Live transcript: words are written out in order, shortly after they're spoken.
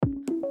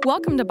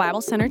Welcome to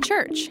Bible Center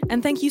Church,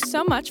 and thank you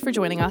so much for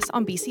joining us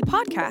on BC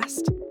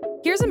Podcast.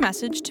 Here's a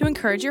message to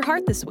encourage your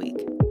heart this week.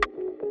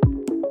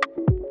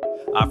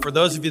 For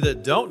those of you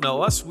that don't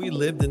know us, we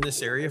lived in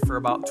this area for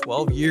about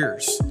 12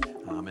 years.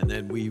 And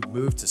then we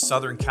moved to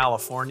Southern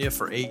California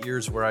for 8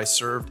 years, where I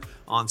served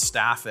on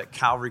staff at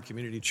Calvary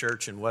Community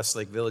Church in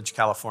Westlake Village,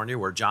 California,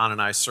 where John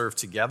and I served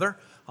together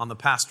on the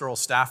pastoral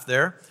staff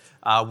there.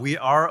 We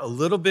are a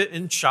little bit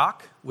in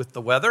shock with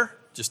the weather,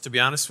 just to be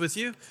honest with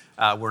you.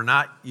 We're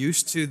not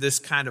used to this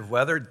kind of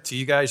weather. To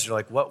you guys, you're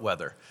like, what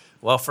weather?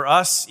 Well, for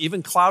us,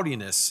 even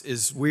cloudiness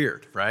is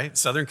weird, right?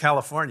 Southern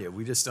California,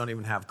 we just don't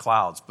even have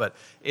clouds. But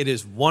it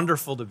is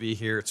wonderful to be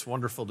here. It's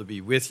wonderful to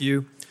be with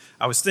you.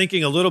 I was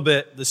thinking a little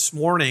bit this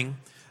morning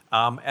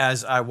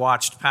as I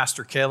watched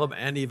Pastor Caleb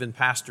and even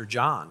Pastor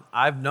John.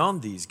 I've known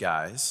these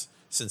guys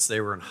since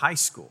they were in high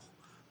school,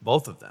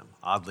 both of them,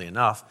 oddly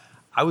enough.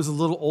 I was a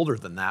little older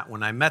than that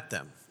when I met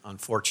them,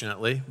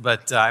 unfortunately.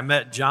 But I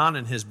met John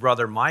and his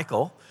brother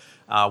Michael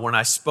when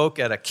I spoke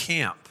at a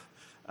camp.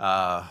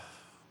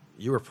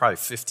 You were probably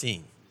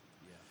 15.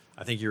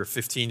 I think you were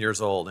 15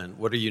 years old. And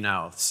what are you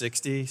now,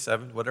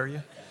 67? What are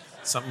you?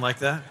 Something like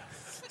that?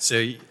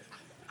 So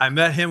I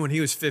met him when he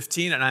was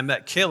 15, and I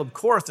met Caleb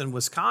Korth in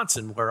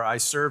Wisconsin, where I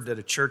served at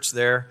a church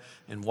there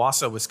in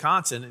Wausau,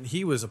 Wisconsin, and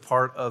he was a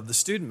part of the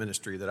student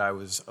ministry that I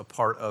was a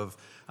part of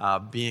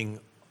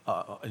being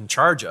in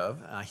charge of.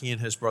 He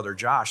and his brother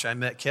Josh. I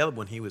met Caleb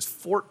when he was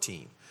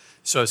 14.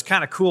 So it's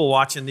kind of cool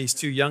watching these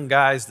two young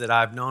guys that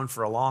I've known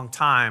for a long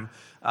time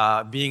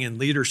being in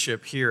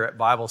leadership here at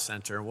Bible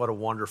Center, and what a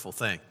wonderful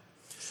thing.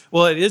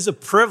 Well, it is a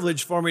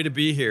privilege for me to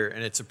be here,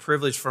 and it's a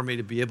privilege for me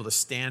to be able to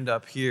stand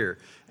up here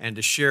and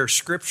to share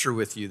Scripture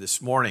with you this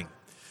morning.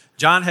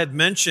 John had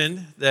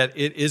mentioned that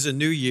it is a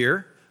new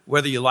year.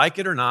 Whether you like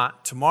it or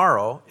not,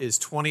 tomorrow is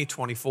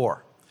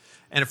 2024.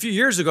 And a few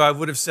years ago, I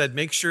would have said,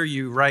 make sure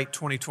you write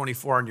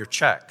 2024 on your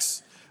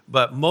checks.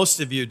 But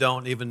most of you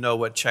don't even know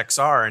what checks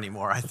are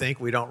anymore. I think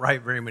we don't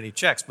write very many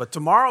checks. But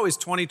tomorrow is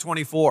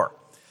 2024.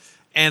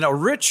 And a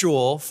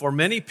ritual for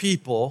many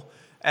people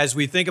as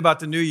we think about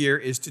the new year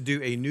is to do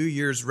a New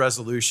Year's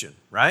resolution,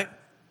 right?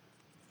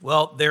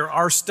 Well, there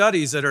are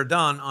studies that are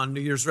done on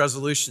New Year's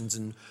resolutions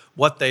and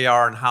what they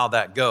are and how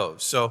that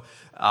goes. So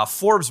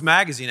Forbes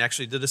magazine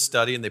actually did a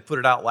study, and they put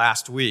it out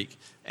last week,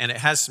 and it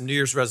has some New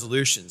Year's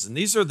resolutions. And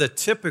these are the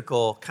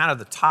typical, kind of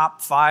the top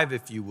 5,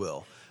 if you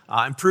will.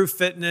 Improve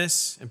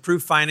fitness,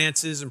 improve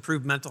finances,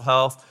 improve mental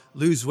health,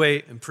 lose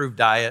weight, improve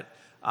diet.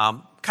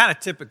 Kind of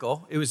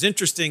typical. It was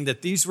interesting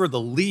that these were the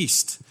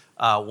least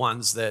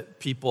ones that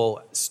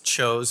people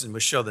chose, and we'll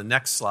show the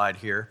next slide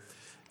here.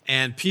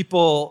 And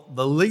people,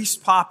 the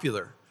least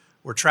popular,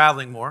 were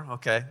traveling more,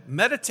 okay,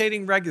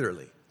 meditating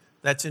regularly.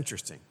 That's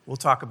interesting. We'll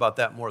talk about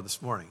that more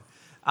this morning.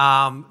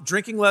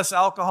 Drinking less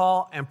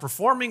alcohol and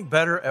performing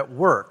better at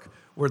work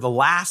were the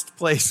last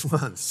place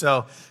ones.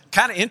 So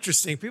kind of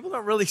interesting. People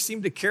don't really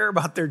seem to care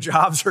about their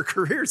jobs or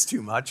careers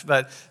too much,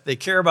 but they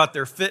care about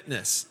their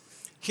fitness.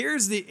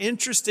 Here's the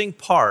interesting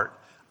part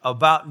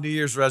about New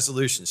Year's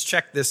resolutions.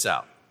 Check this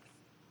out.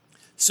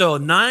 So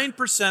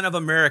 9% of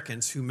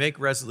Americans who make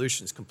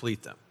resolutions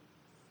complete them.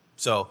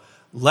 So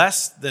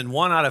less than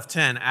 1 out of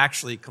 10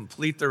 actually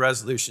complete their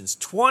resolutions.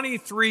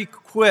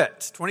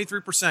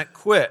 23%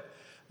 quit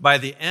by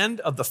the end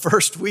of the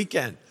first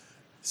weekend.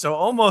 So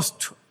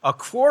almost a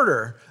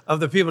quarter of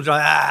the people are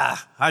like,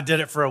 I did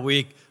it for a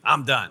week,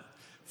 I'm done.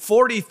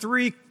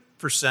 43%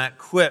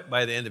 quit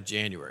by the end of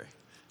January.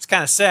 It's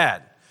kind of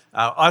sad.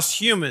 Us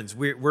humans,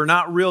 we're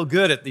not real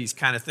good at these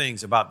kind of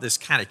things, about this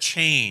kind of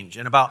change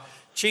and about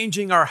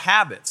changing our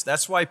habits.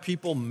 That's why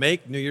people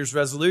make New Year's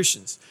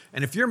resolutions.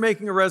 And if you're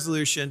making a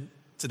resolution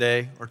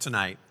today or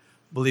tonight,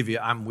 believe you,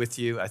 I'm with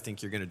you. I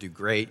think you're going to do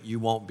great. You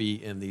won't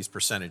be in these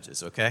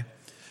percentages, okay?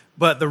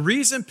 But the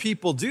reason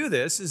people do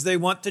this is they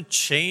want to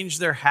change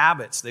their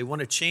habits. They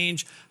want to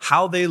change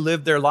how they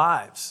live their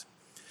lives.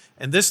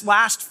 And this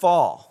last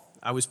fall,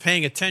 I was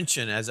paying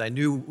attention as I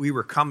knew we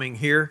were coming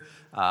here.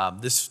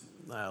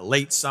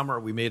 Late summer,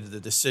 we made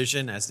the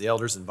decision, as the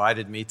elders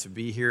invited me to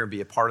be here and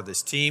be a part of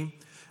this team.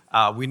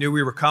 We knew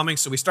we were coming,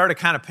 so we started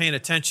kind of paying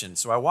attention.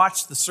 So I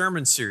watched the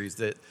sermon series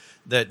that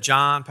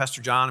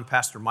Pastor John and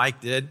Pastor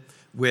Mike did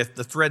with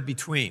The Thread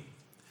Between.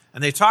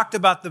 And they talked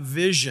about the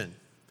vision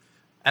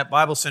at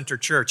Bible Center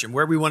Church and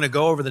where we want to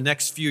go over the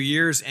next few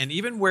years, and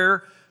even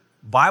where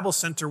Bible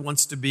Center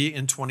wants to be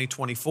in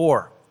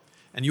 2024.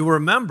 And you'll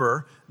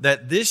remember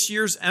that this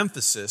year's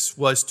emphasis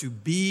was to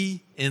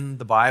be in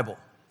the Bible.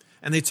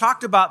 And they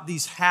talked about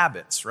these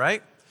habits,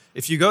 right?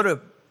 If you go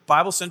to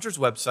Bible Center's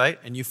website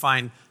and you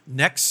find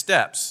next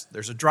steps,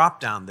 there's a drop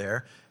down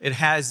there. It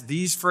has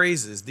these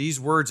phrases, these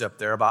words up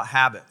there about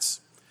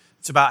habits.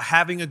 It's about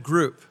having a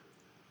group,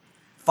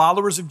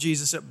 followers of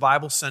Jesus at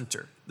Bible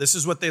Center. This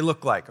is what they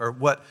look like, or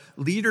what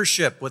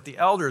leadership, what the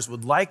elders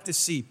would like to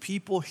see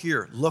people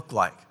here look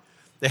like.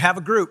 They have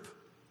a group.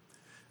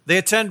 They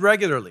attend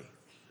regularly.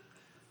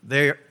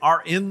 They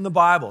are in the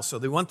Bible, so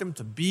they want them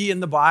to be in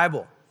the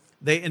Bible.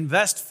 They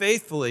invest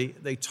faithfully,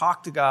 they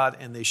talk to God,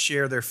 and they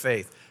share their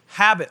faith.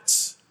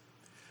 Habits.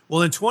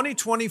 Well, in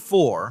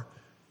 2024,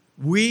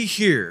 we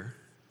here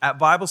at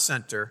Bible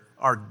Center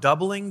are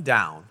doubling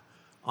down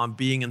on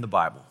being in the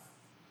Bible.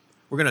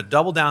 We're going to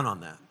double down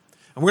on that.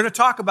 And we're going to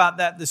talk about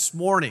that this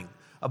morning,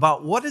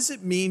 about what does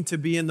it mean to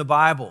be in the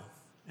Bible.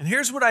 And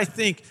here's what I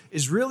think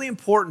is really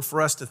important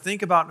for us to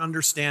think about and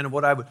understand, and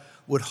what I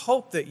would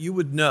hope that you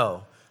would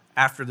know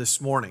after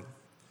this morning,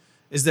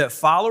 is that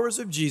followers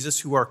of Jesus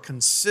who are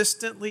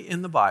consistently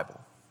in the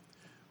Bible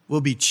will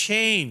be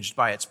changed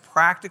by its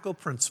practical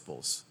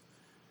principles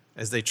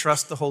as they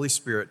trust the Holy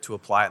Spirit to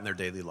apply it in their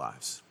daily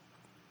lives.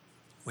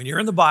 When you're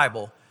in the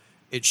Bible,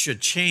 it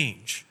should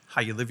change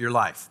how you live your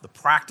life, the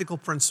practical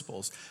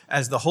principles,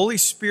 as the Holy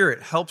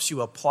Spirit helps you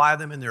apply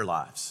them in their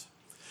lives.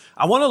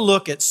 I want to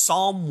look at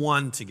Psalm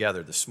 1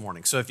 together this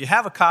morning. So if you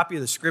have a copy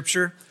of the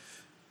scripture,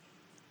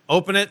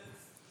 open it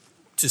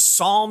to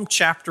Psalm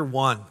chapter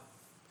 1.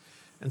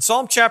 And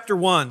Psalm chapter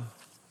 1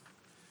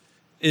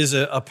 is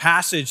a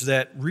passage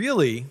that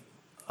really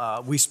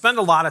we spend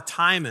a lot of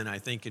time in, I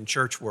think, in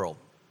church world.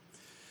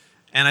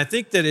 And I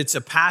think that it's a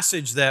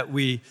passage that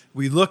we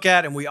look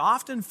at, and we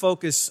often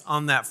focus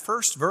on that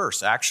first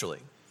verse, actually.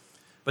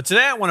 But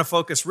today I want to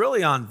focus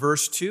really on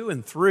verse 2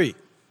 and 3.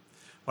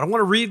 But I want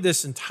to read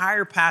this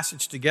entire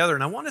passage together,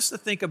 and I want us to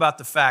think about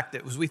the fact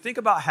that as we think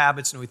about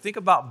habits and we think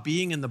about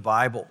being in the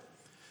Bible,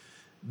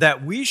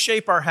 that we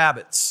shape our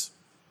habits,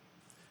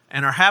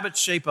 and our habits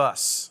shape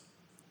us.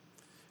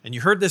 And you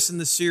heard this in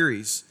the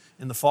series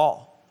in the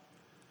fall,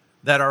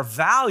 that our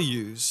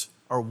values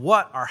are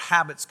what our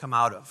habits come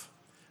out of.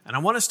 And I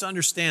want us to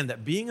understand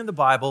that being in the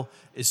Bible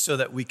is so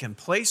that we can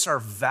place our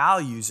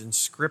values in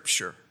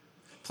Scripture,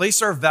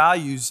 place our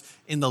values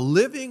in the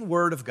living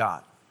Word of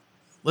God.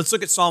 Let's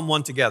look at Psalm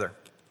 1 together.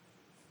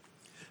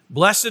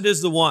 Blessed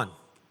is the one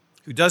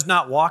who does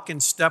not walk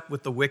in step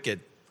with the wicked,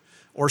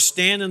 or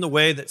stand in the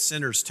way that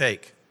sinners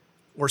take,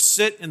 or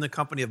sit in the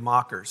company of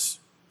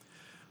mockers,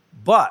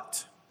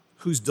 but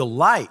whose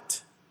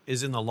delight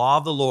is in the law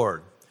of the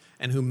Lord,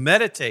 and who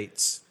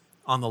meditates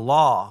on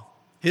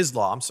his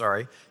law,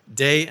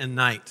 day and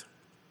night.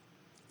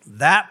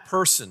 That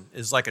person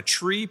is like a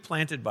tree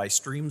planted by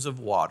streams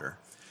of water,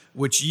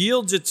 which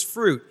yields its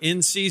fruit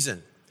in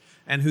season,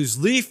 and whose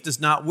leaf does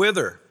not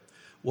wither.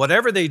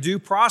 Whatever they do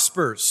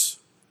prospers.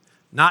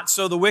 Not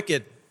so the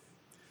wicked.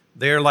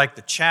 They are like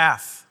the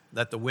chaff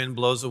that the wind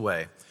blows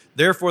away.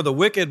 Therefore the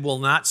wicked will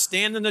not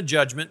stand in the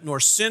judgment, nor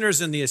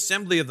sinners in the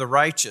assembly of the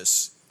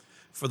righteous.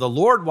 For the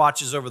Lord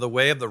watches over the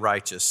way of the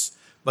righteous,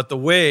 but the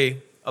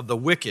way of the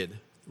wicked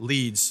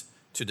leads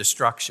to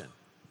destruction.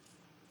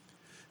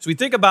 So we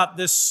think about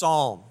this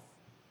psalm.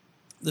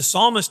 The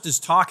psalmist is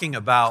talking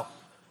about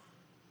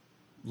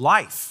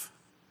life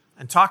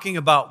and talking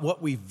about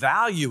what we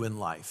value in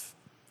life.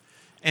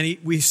 And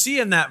we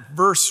see in that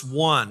verse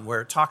 1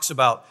 where it talks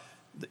about,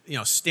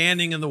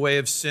 standing in the way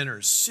of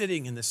sinners,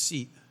 sitting in the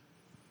seat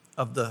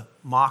of the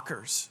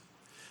mockers.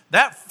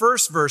 That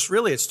first verse,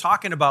 really, it's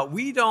talking about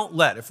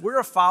if we're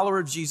a follower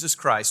of Jesus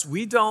Christ,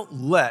 we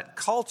don't let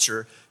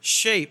culture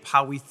shape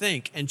how we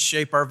think and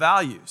shape our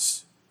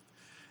values.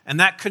 And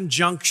that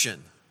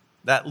conjunction,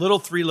 that little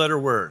 3-letter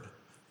word,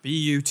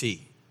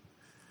 B-U-T.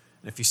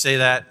 And if you say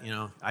that,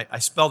 I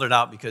spelled it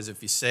out because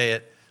if you say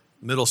it,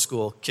 middle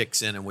school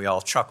kicks in and we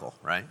all chuckle,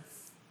 right?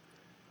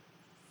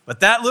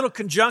 But that little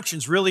conjunction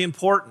is really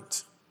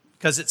important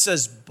because it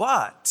says,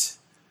 but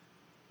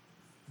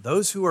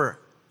those who are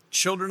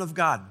children of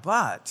God,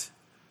 but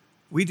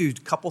we do a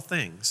couple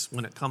things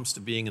when it comes to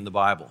being in the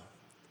Bible.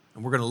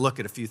 And we're going to look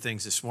at a few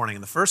things this morning.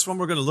 And the first one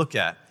we're going to look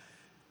at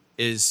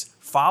is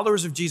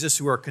followers of Jesus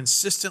who are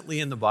consistently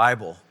in the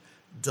Bible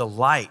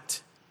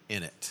delight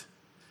in it.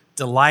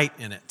 Delight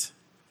in it.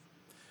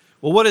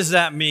 Well, what does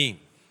that mean?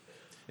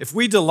 If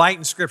we delight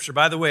in Scripture,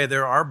 by the way,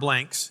 there are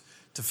blanks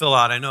to fill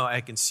out. I know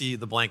I can see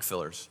the blank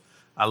fillers.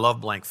 I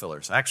love blank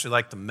fillers. I actually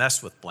like to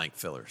mess with blank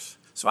fillers.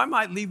 So I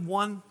might leave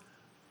one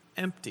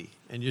empty,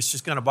 and it's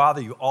just going to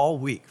bother you all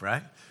week,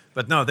 right?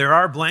 But no, there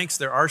are blanks,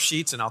 there are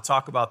sheets, and I'll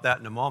talk about that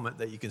in a moment,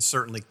 that you can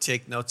certainly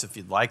take notes if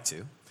you'd like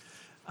to.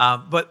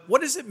 But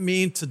what does it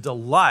mean to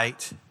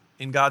delight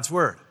in God's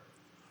Word?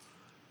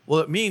 Well,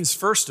 it means,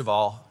 first of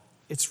all,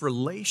 it's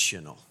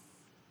relational.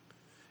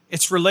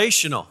 It's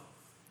relational.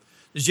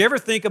 Did you ever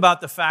think about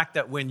the fact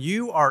that when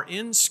you are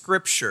in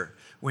Scripture,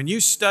 when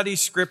you study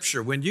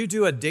Scripture, when you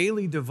do a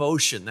daily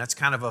devotion, that's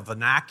kind of a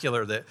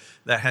vernacular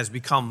that has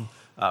become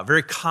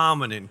very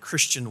common in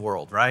Christian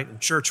world, right? In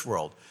church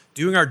world,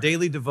 doing our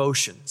daily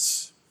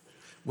devotions.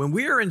 When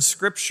we are in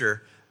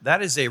Scripture,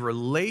 that is a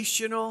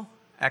relational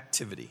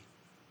activity.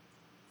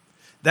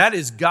 That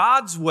is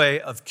God's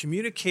way of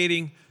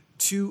communicating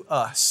to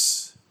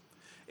us.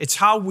 It's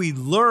how we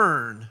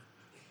learn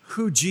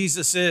who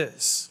Jesus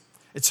is.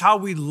 It's how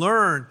we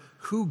learn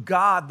who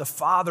God the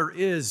Father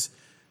is.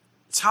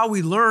 It's how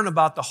we learn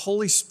about the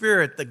Holy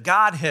Spirit, the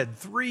Godhead,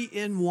 3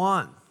 in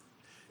 1.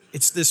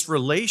 It's this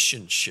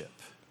relationship.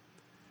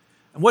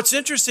 And what's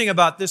interesting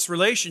about this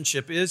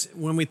relationship is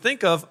when we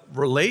think of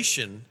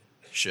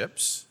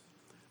relationships,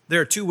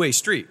 they're a two-way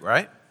street,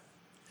 right?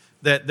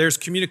 That there's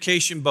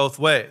communication both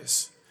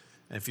ways.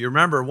 And if you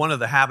remember, one of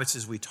the habits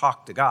is we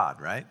talk to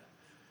God, right?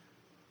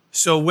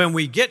 So when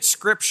we get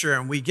Scripture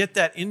and we get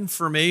that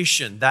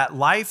information, that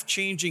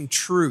life-changing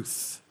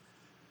truth,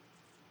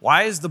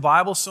 why is the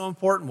Bible so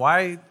important?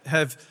 Why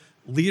have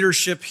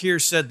leadership here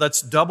said,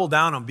 let's double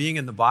down on being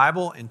in the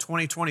Bible in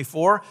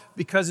 2024?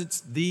 Because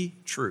it's the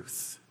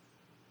truth.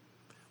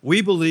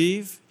 We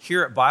believe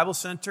here at Bible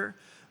Center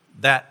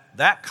that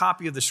that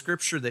copy of the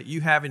Scripture that you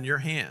have in your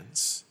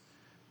hands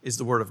is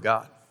the Word of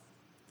God.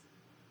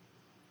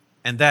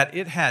 And that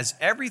it has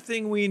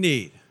everything we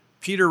need.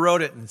 Peter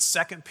wrote it in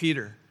 2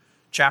 Peter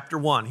chapter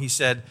 1. He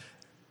said,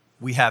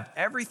 we have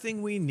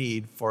everything we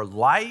need for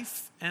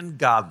life and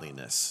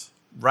godliness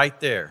right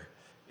there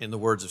in the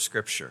words of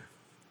Scripture.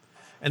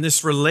 And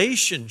this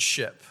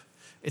relationship,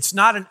 it's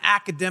not an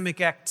academic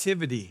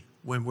activity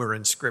when we're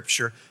in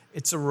Scripture.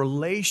 It's a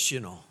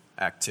relational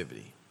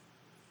activity.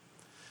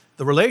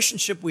 The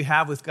relationship we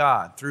have with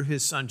God through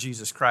His Son,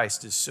 Jesus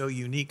Christ, is so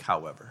unique,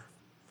 however,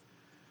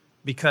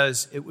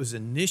 because it was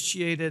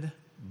initiated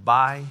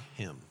by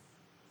Him.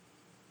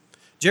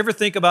 Do you ever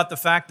think about the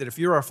fact that if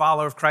you're a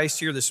follower of Christ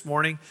here this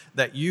morning,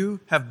 that you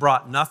have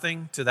brought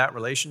nothing to that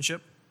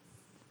relationship?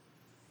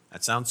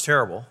 That sounds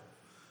terrible.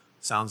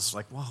 Sounds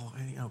like, well,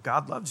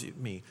 God loves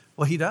me.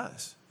 Well, He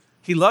does.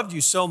 He loved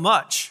you so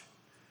much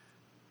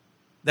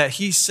that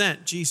He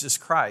sent Jesus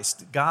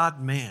Christ,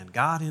 God-man,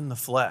 God in the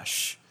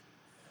flesh,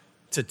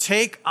 to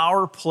take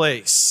our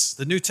place.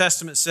 The New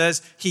Testament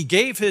says He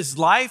gave His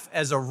life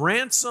as a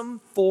ransom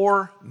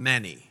for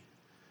many.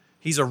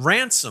 He's a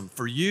ransom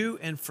for you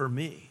and for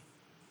me.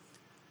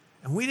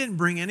 And we didn't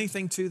bring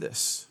anything to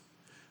this.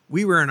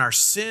 We were in our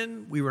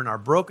sin. We were in our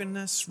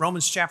brokenness.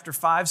 Romans chapter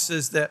 5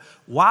 says that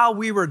while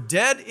we were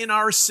dead in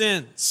our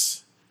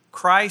sins,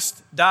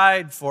 Christ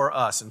died for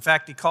us. In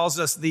fact, He calls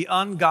us the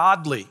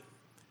ungodly.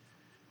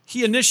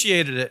 He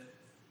initiated it.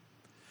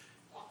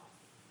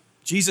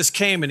 Jesus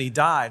came and He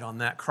died on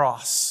that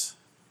cross.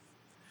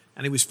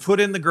 And He was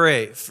put in the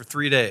grave for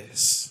 3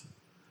 days.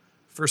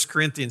 1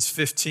 Corinthians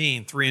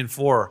 15, 3 and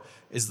 4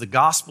 is the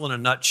gospel in a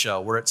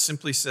nutshell, where it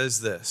simply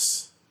says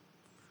this.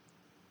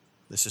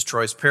 This is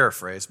Troy's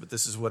paraphrase, but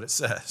this is what it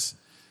says.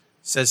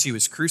 It says He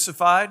was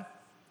crucified,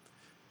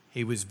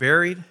 He was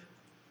buried,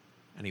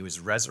 and He was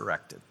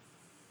resurrected.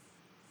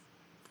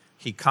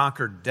 He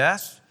conquered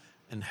death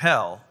and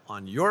hell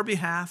on your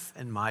behalf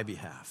and my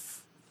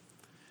behalf.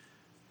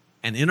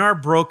 And in our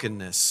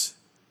brokenness,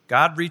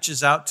 God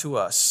reaches out to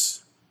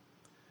us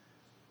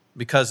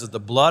because of the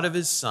blood of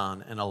His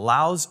Son and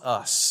allows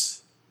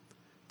us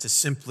to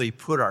simply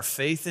put our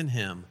faith in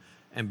Him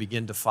and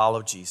begin to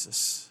follow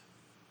Jesus.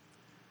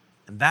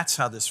 And that's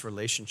how this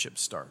relationship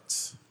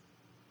starts.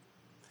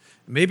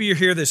 Maybe you're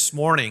here this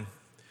morning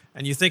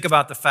and you think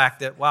about the fact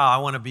that, wow, I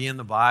want to be in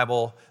the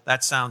Bible.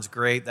 That sounds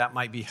great. That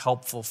might be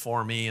helpful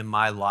for me in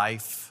my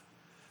life.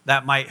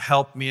 That might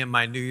help me in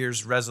my New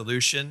Year's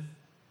resolution.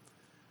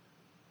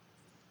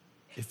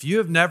 If you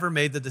have never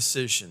made the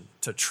decision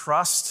to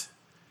trust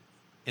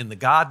in the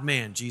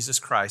God-man, Jesus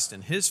Christ,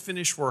 and His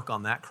finished work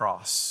on that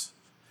cross,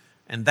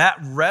 and that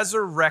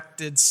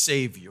resurrected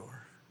Savior,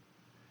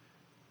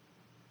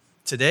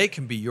 today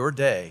can be your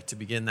day to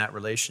begin that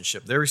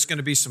relationship. There's going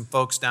to be some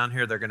folks down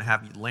here that are going to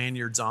have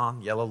lanyards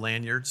on, yellow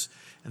lanyards,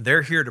 and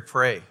they're here to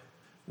pray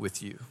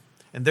with you,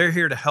 and they're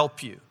here to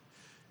help you.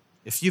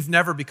 If you've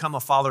never become a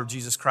follower of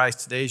Jesus Christ,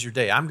 today is your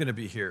day. I'm going to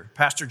be here.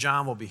 Pastor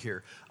John will be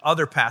here.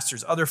 Other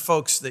pastors, other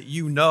folks that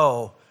you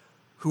know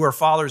who are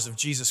followers of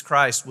Jesus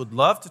Christ would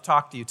love to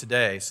talk to you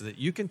today so that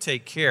you can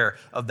take care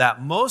of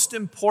that most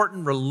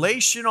important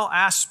relational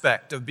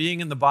aspect of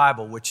being in the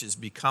Bible, which is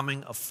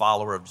becoming a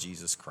follower of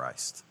Jesus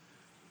Christ.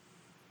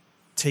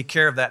 Take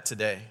care of that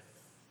today.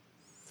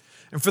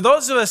 And for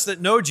those of us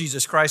that know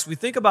Jesus Christ, we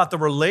think about the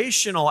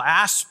relational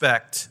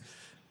aspect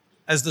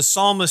as the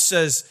psalmist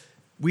says,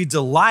 we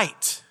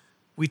delight,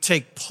 we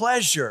take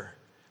pleasure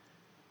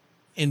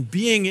in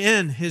being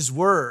in His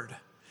Word.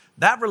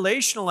 That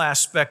relational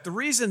aspect, the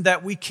reason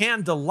that we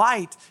can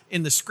delight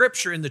in the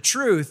Scripture, in the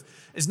truth,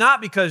 is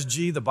not because,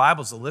 the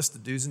Bible's a list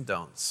of do's and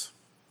don'ts.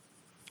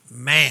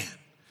 Man,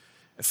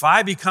 if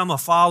I become a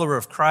follower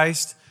of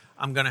Christ,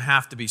 I'm going to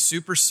have to be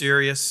super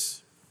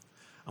serious.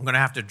 I'm going to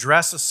have to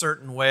dress a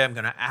certain way. I'm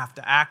going to have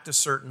to act a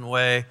certain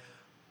way.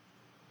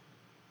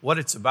 What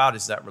it's about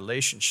is that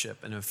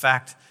relationship. And in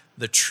fact,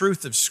 the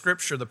truth of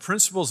Scripture, the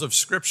principles of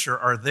Scripture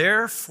are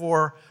there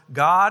for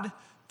God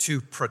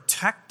to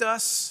protect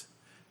us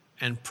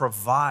and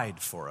provide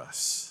for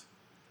us.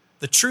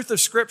 The truth of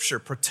Scripture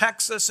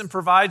protects us and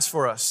provides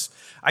for us.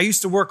 I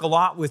used to work a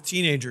lot with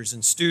teenagers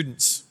and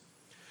students.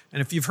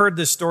 And if you've heard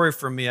this story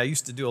from me, I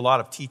used to do a lot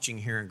of teaching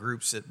here in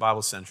groups at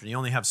Bible Center. You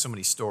only have so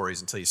many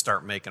stories until you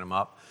start making them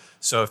up.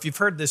 So if you've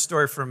heard this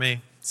story from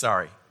me,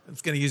 sorry. I'm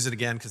going to use it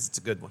again because it's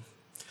a good one.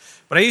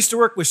 But I used to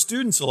work with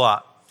students a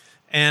lot.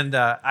 And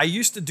I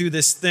used to do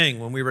this thing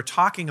when we were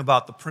talking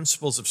about the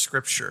principles of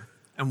Scripture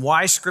and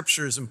why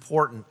Scripture is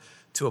important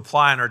to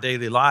apply in our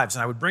daily lives.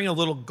 And I would bring a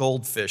little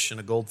goldfish in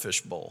a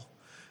goldfish bowl,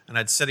 and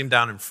I'd set him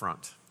down in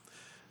front.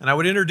 And I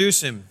would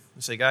introduce him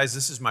and say, guys,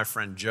 this is my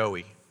friend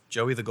Joey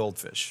the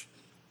goldfish.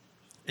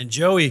 And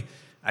Joey,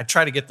 I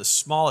tried to get the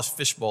smallest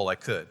fishbowl I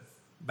could.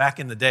 Back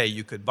in the day,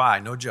 you could buy,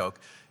 no joke,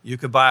 you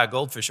could buy a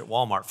goldfish at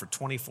Walmart for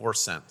 24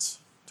 cents.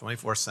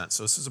 24 cents.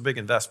 So this is a big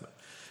investment.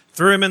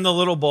 Threw him in the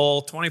little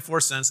bowl, 24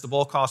 cents. The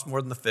bowl cost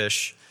more than the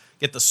fish.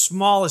 Get the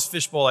smallest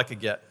fishbowl I could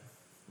get.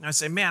 And I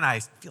say, man, I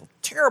feel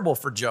terrible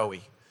for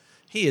Joey.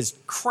 He is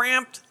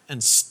cramped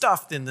and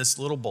stuffed in this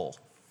little bowl.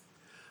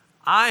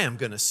 I am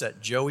going to set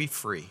Joey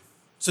free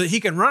so that he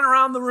can run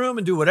around the room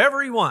and do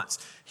whatever he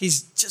wants.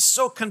 He's just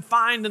so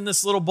confined in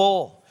this little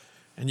bowl.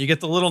 And you get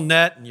the little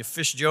net and you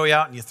fish Joey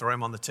out and you throw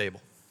him on the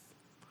table.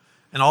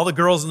 And all the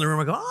girls in the room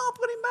are going, oh,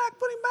 put him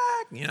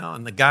back.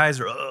 And the guys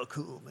are, oh,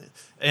 cool, man.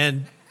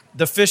 And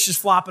the fish is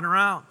flopping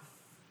around.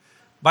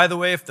 By the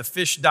way, if the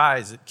fish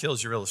dies, it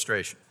kills your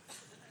illustration.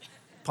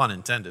 Pun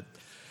intended.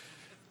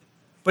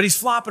 But he's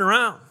flopping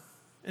around.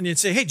 And you'd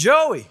say, hey,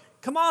 Joey,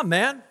 come on,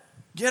 man.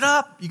 Get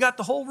up. You got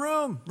the whole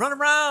room. Run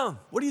around.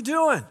 What are you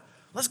doing?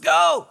 Let's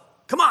go.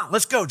 Come on,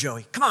 let's go,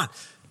 Joey. Come on.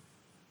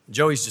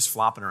 Joey's just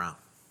flopping around.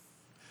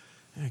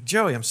 Like,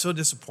 Joey, I'm so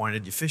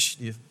disappointed.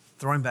 You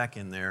throw him back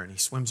in there, and he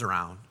swims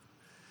around.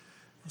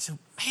 I said,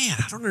 man,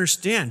 I don't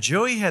understand.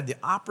 Joey had the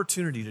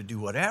opportunity to do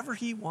whatever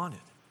he wanted,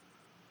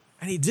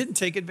 and he didn't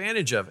take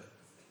advantage of it.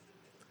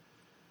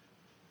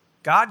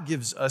 God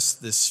gives us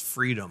this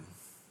freedom,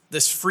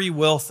 this free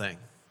will thing,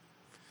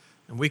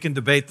 and we can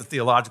debate the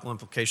theological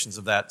implications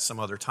of that some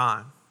other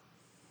time.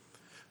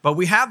 But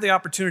we have the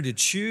opportunity to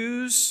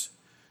choose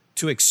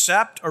to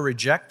accept or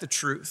reject the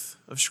truth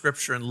of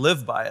Scripture and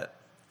live by it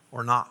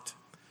or not.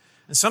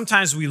 And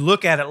sometimes we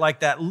look at it like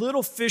that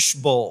little fish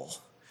bowl,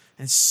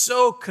 and it's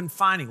so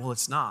confining. Well,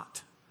 it's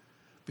not,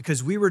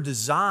 because we were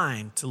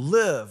designed to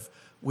live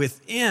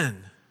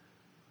within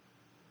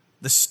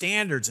the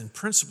standards and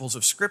principles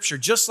of Scripture,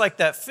 just like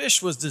that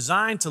fish was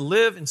designed to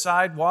live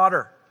inside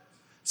water.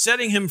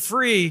 Setting him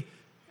free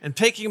and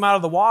taking him out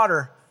of the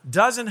water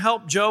doesn't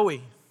help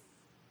Joey.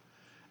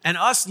 And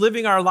us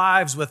living our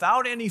lives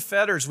without any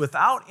fetters,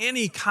 without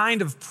any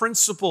kind of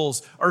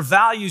principles or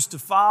values to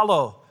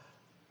follow,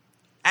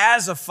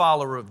 as a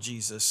follower of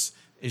Jesus,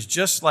 is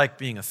just like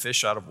being a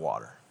fish out of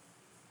water.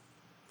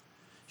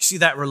 You see,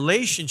 that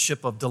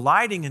relationship of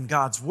delighting in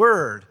God's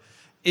word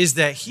is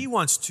that he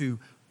wants to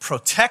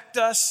protect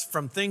us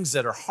from things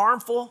that are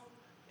harmful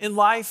in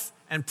life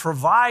and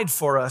provide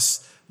for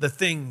us the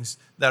things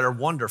that are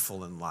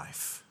wonderful in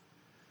life.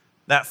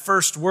 That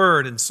first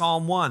word in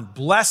Psalm 1,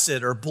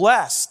 blessed or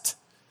blessed,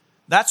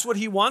 that's what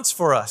he wants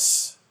for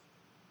us.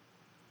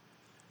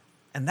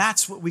 And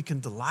that's what we can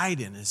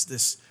delight in, is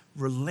this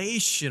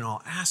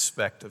relational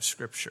aspect of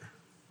Scripture.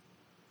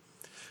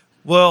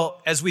 Well,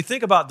 as we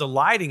think about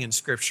delighting in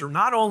Scripture,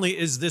 not only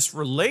is this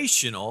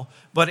relational,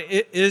 but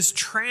it is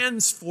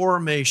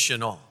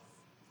transformational.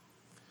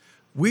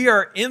 We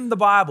are in the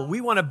Bible.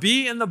 We want to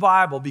be in the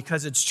Bible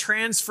because it's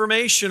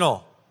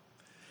transformational.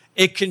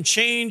 It can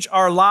change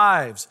our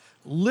lives,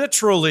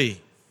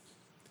 literally.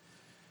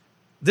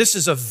 This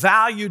is a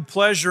valued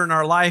pleasure in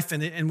our life.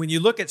 And when you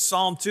look at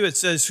Psalm 2, it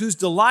says, whose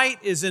delight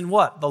is in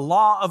what? The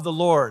law of the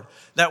Lord.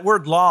 That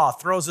word law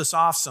throws us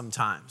off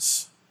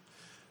sometimes.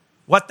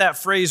 What that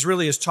phrase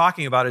really is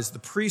talking about is the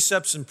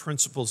precepts and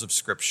principles of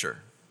Scripture.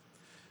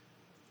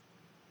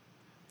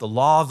 The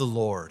law of the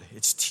Lord,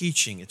 its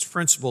teaching, its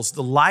principles,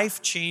 the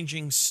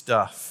life-changing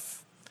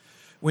stuff.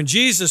 When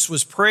Jesus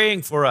was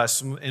praying for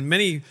us, and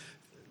many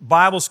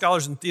Bible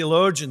scholars and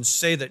theologians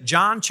say that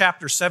John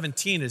chapter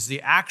 17 is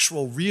the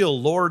actual real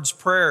Lord's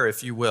Prayer,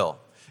 if you will.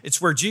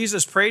 It's where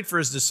Jesus prayed for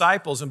his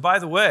disciples. And by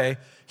the way,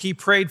 he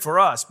prayed for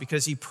us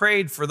because he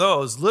prayed for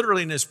those,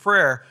 literally in his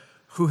prayer,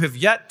 who have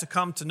yet to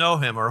come to know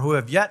him or who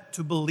have yet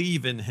to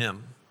believe in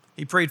him.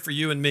 He prayed for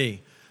you and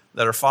me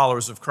that are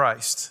followers of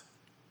Christ.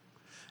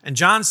 And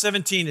John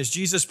 17, as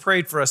Jesus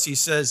prayed for us, he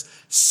says,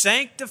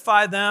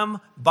 sanctify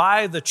them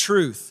by the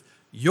truth.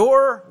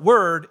 Your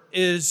word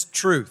is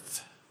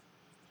truth.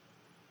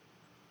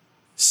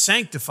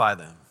 Sanctify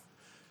them.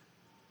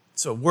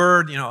 It's a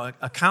word,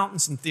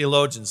 accountants and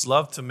theologians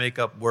love to make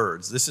up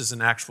words. This is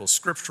an actual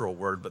scriptural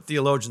word, but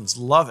theologians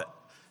love it.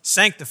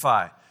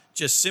 Sanctify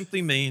just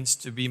simply means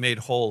to be made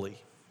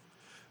holy.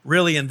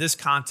 Really, in this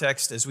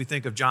context, as we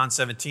think of John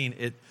 17,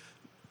 it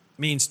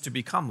means to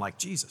become like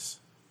Jesus.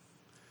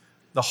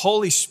 The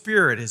Holy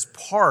Spirit is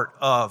part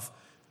of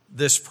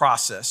this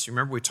process. You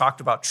remember we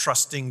talked about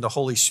trusting the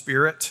Holy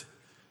Spirit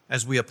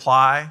as we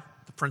apply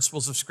the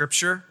principles of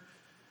Scripture?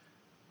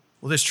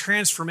 Well, this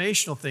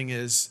transformational thing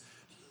is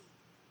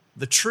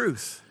the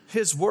truth.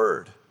 His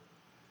word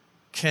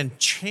can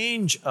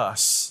change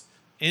us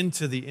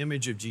into the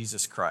image of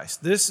Jesus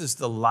Christ. This is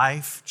the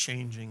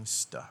life-changing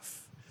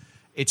stuff.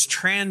 It's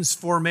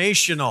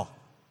transformational.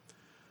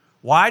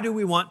 Why do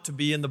we want to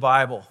be in the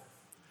Bible?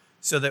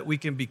 So that we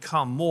can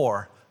become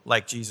more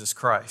like Jesus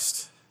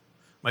Christ.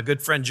 My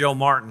good friend Joe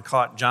Martin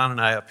caught John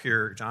and I up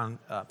here.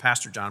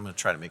 Pastor John, I'm going to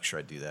try to make sure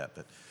I do that.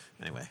 But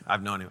anyway,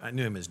 I've known him. I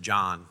knew him as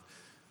John,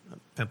 a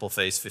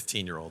pimple-faced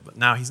 15-year-old, but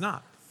now he's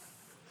not.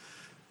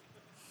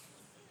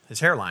 His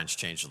hairline's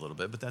changed a little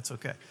bit, but that's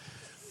okay.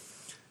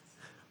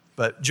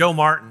 But Joe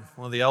Martin,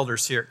 one of the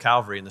elders here at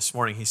Calvary, and this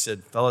morning he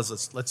said,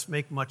 fellas, let's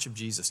make much of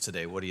Jesus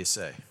today. What do you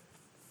say?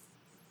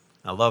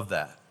 I love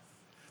that,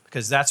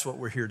 because that's what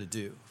we're here to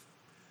do.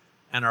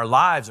 And our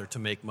lives are to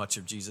make much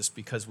of Jesus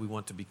because we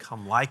want to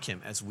become like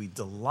him as we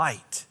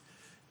delight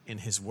in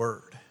his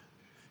word,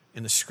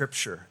 in the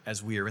scripture,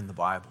 as we are in the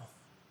Bible.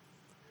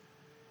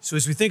 So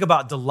as we think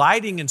about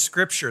delighting in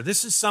scripture,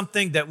 this is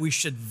something that we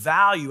should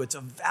value. It's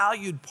a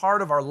valued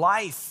part of our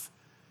life.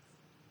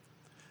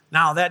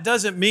 Now, that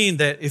doesn't mean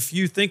that if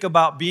you think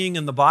about being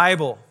in the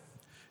Bible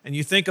and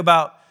you think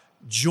about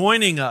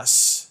joining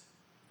us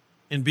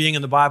in being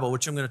in the Bible,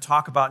 which I'm going to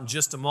talk about in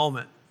just a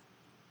moment,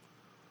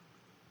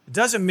 it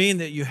doesn't mean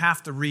that you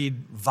have to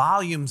read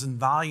volumes and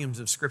volumes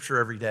of scripture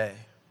every day.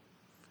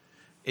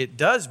 It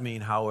does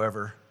mean,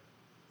 however,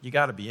 you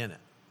got to be in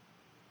it.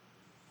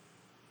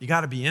 You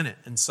got to be in it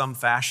in some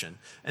fashion.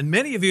 And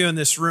many of you in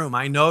this room,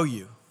 I know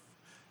you.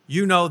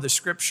 You know the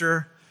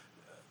scripture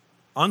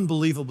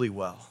unbelievably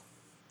well.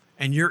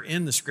 And you're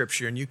in the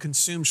scripture and you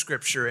consume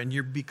scripture and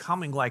you're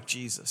becoming like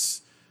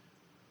Jesus.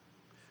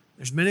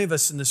 There's many of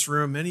us in this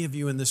room, many of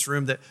you in this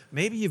room, that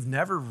maybe you've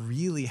never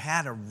really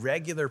had a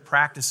regular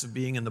practice of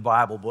being in the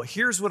Bible. But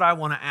here's what I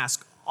want to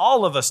ask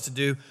all of us to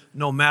do,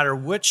 no matter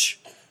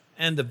which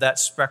end of that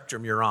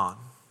spectrum you're on. I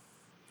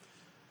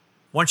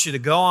want you to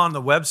go on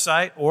the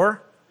website,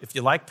 or if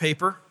you like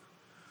paper,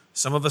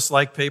 some of us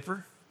like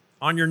paper,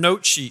 on your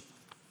note sheet.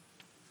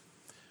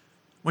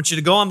 I want you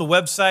to go on the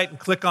website and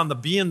click on the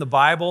Be in the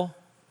Bible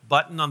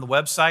button on the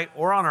website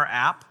or on our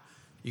app.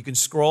 You can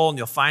scroll and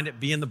you'll find it,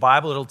 Be in the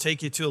Bible. It'll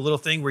take you to a little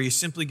thing where you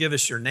simply give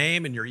us your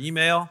name and your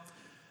email,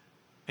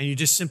 and you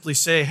just simply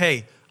say,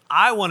 hey,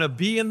 I want to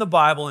be in the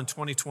Bible in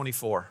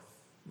 2024.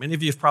 Many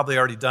of you have probably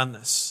already done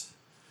this.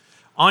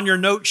 On your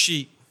note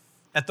sheet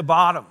at the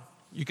bottom,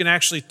 you can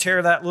actually tear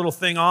that little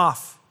thing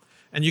off,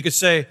 and you could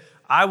say,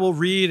 I will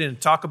read and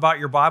talk about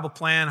your Bible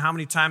plan, how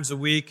many times a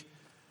week.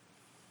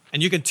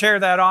 And you can tear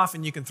that off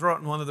and you can throw it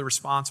in one of the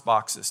response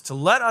boxes to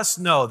let us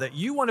know that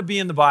you want to be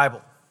in the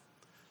Bible.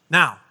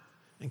 Now,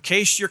 in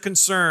case you're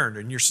concerned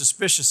and you're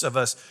suspicious of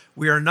us,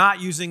 we are not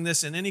using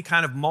this in any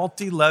kind of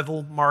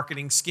multi-level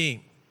marketing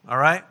scheme, all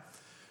right?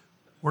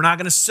 We're not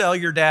going to sell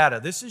your data.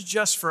 This is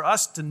just for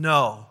us to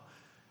know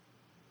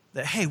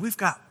that, hey, we've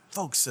got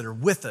folks that are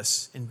with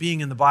us in being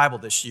in the Bible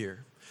this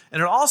year.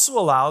 And it also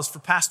allows for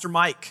Pastor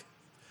Mike.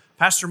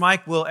 Pastor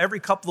Mike will, every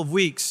couple of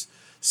weeks,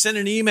 send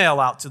an email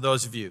out to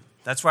those of you.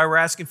 That's why we're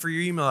asking for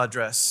your email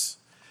address.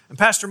 And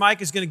Pastor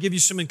Mike is going to give you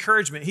some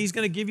encouragement. He's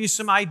going to give you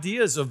some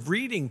ideas of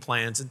reading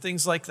plans and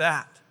things like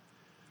that.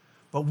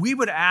 But we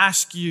would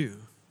ask you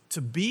to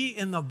be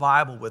in the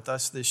Bible with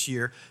us this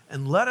year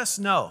and let us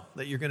know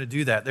that you're going to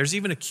do that. There's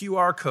even a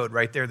QR code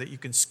right there that you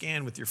can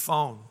scan with your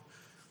phone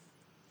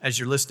as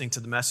you're listening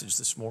to the message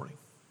this morning.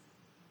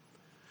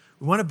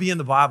 We want to be in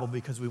the Bible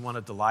because we want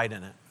to delight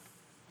in it.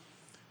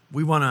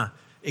 We want to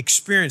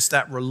experience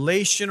that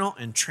relational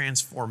and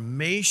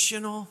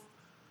transformational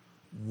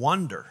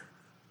wonder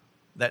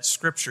that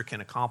Scripture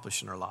can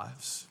accomplish in our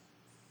lives.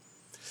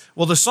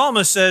 Well, the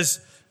psalmist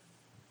says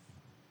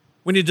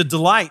we need to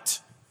delight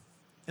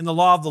in the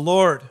law of the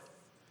Lord.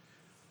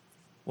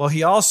 Well,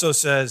 he also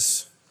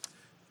says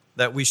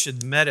that we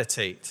should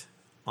meditate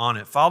on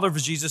it. Followers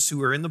of Jesus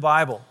who are in the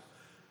Bible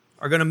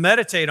are going to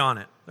meditate on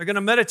it. They're going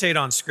to meditate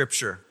on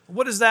Scripture.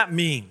 What does that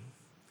mean?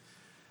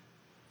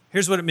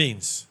 Here's what it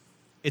means.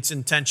 It's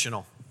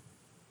intentional.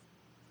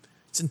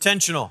 It's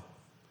intentional.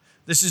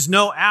 This is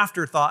no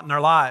afterthought in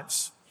our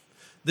lives.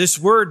 This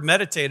word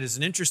meditate is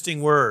an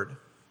interesting word.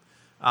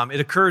 It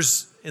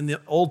occurs in the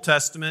Old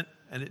Testament,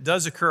 and it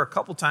does occur a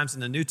couple times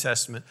in the New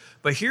Testament.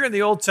 But here in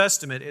the Old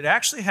Testament, it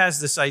actually has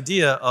this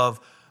idea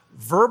of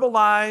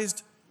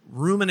verbalized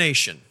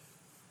rumination.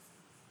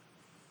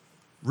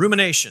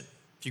 Rumination.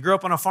 If you grew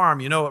up on a farm,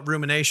 you know what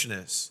rumination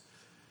is.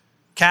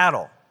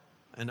 Cattle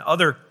and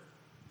other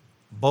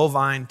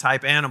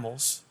bovine-type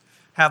animals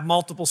have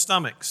multiple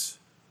stomachs.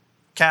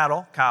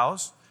 Cattle,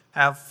 cows,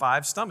 have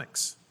 5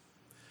 stomachs.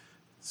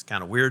 It's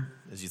kind of weird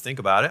as you think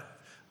about it.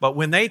 But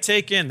when they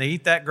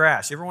eat that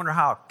grass. You ever wonder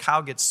how a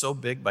cow gets so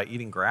big by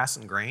eating grass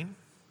and grain?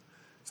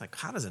 It's like,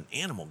 how does an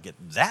animal get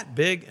that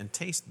big and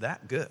taste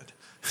that good?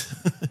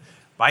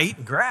 By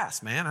eating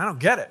grass, man. I don't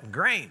get it. And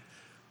grain.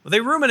 Well,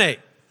 they ruminate.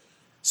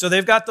 So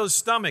they've got those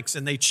stomachs,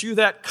 and they chew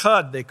that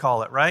cud, they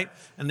call it, right?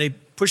 And they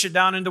push it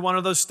down into one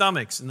of those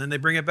stomachs, and then they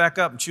bring it back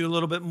up and chew a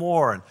little bit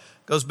more, and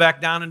it goes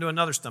back down into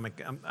another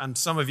stomach. And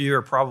some of you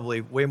are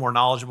probably way more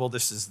knowledgeable.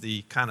 This is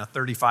the kind of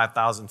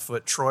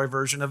 35,000-foot Troy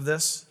version of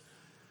this.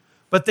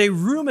 But they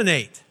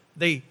ruminate.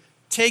 They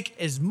take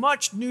as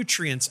much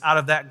nutrients out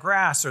of that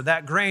grass or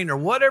that grain or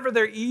whatever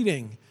they're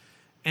eating,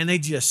 and they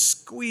just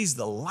squeeze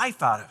the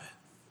life out of it.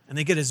 And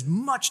they get as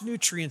much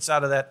nutrients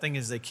out of that thing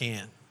as they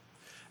can.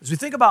 As we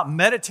think about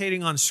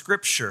meditating on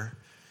Scripture,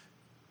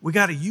 we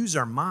got to use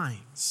our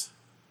minds.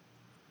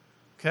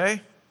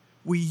 Okay?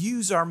 We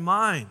use our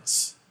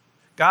minds.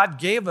 God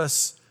gave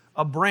us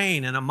a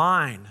brain and a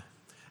mind.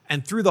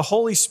 And through the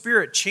Holy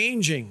Spirit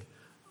changing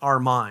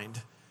our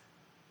mind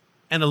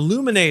and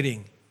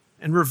illuminating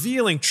and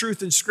revealing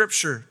truth in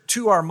Scripture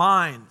to our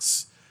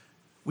minds,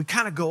 we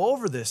kind of go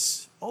over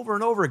this over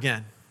and over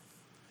again.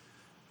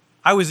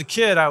 I was a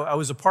kid. I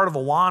was a part of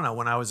Awana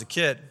when I was a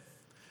kid.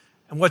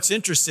 And what's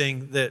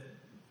interesting that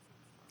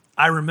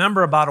I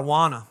remember about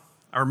Awana,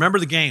 I remember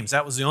the games.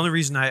 That was the only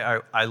reason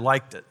I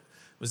liked it,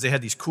 was they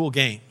had these cool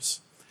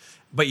games.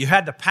 But you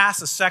had to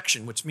pass a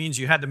section, which means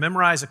you had to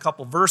memorize a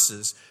couple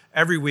verses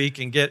every week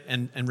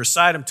and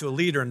recite them to a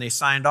leader, and they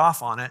signed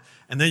off on it,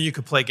 and then you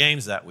could play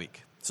games that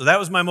week. So that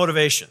was my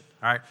motivation.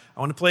 All right, I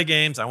wanted to play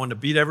games. I wanted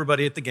to beat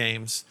everybody at the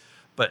games.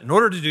 But in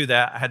order to do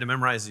that, I had to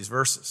memorize these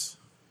verses.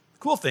 The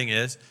cool thing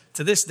is,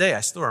 to this day,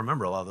 I still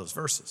remember a lot of those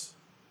verses,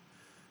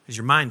 because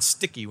your mind's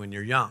sticky when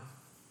you're young.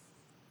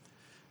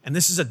 And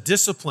this is a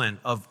discipline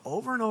of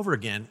over and over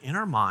again in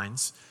our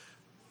minds,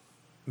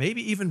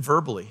 maybe even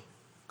verbally.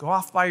 Go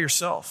off by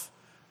yourself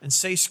and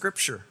say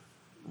Scripture.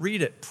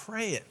 Read it,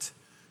 pray it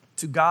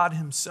to God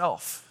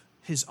Himself,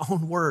 His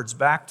own words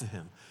back to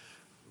Him.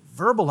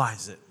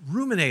 Verbalize it,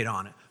 ruminate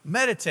on it,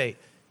 meditate,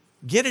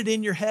 get it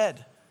in your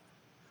head.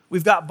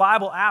 We've got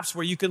Bible apps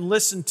where you can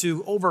listen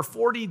to over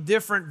 40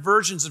 different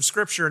versions of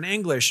Scripture in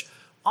English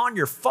on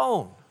your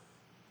phone.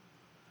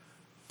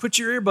 Put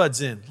your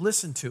earbuds in,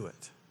 listen to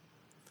it.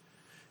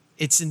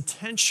 It's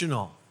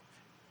intentional.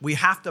 We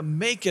have to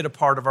make it a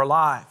part of our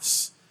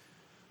lives.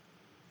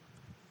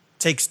 It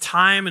takes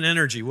time and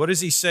energy. What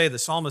does he say? The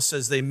psalmist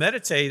says they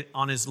meditate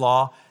on his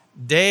law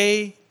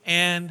day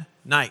and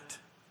night.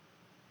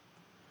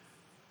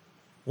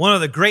 One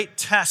of the great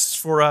tests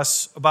for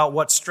us about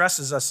what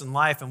stresses us in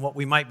life and what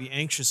we might be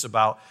anxious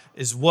about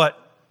is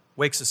what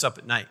wakes us up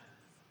at night.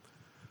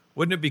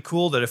 Wouldn't it be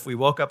cool that if we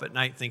woke up at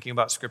night thinking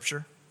about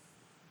Scripture?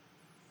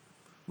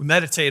 We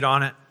meditate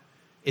on it.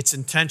 It's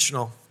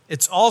intentional.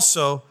 It's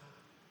also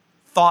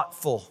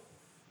thoughtful.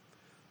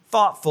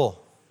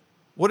 Thoughtful.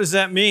 What does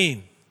that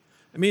mean?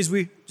 It means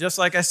just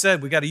like I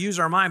said, we got to use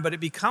our mind, but it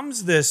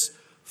becomes this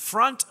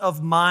front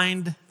of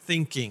mind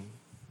thinking.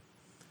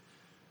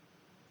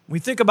 When we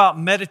think about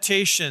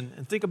meditation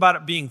and think about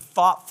it being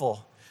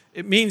thoughtful,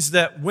 it means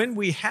that when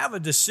we have a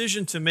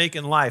decision to make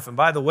in life, and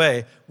by the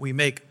way, we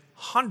make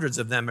hundreds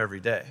of them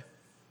every day.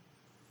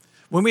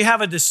 When we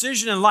have a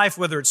decision in life,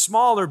 whether it's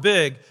small or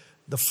big,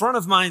 the front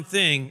of mind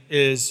thing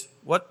is,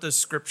 what does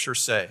Scripture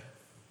say?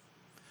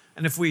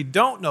 And if we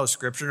don't know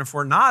Scripture, and if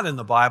we're not in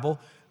the Bible,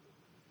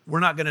 we're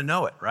not going to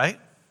know it, right?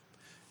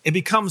 It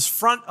becomes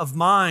front of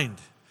mind.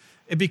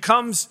 It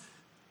becomes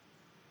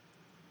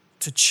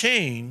to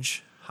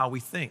change how we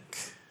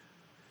think.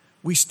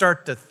 We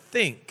start to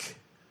think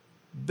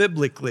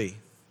biblically.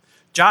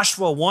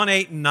 Joshua 1,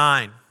 8, and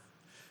 9.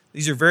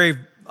 These are very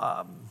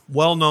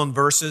well-known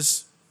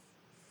verses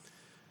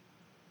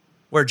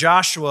where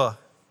Joshua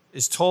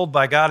is told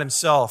by God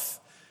Himself,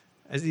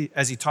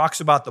 as he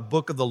talks about the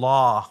book of the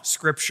law,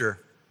 Scripture.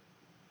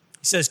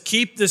 He says,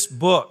 keep this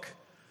book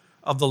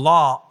of the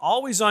law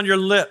always on your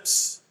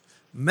lips.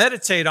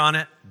 Meditate on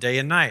it day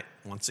and night,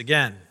 once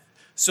again,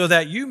 so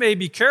that you may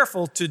be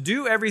careful to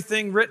do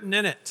everything written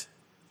in it.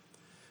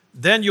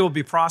 Then you will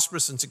be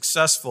prosperous and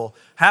successful.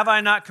 Have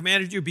I not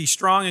commanded you? Be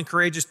strong and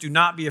courageous. Do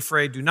not be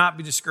afraid. Do not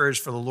be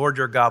discouraged, for the Lord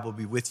your God will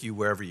be with you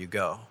wherever you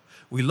go.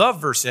 We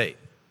love verse 8.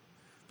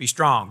 Be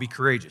strong, be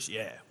courageous.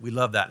 Yeah, we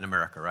love that in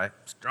America, right?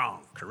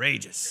 Strong,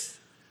 courageous.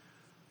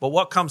 But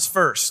what comes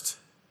first?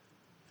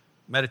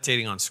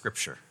 Meditating on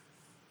Scripture.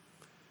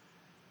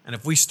 And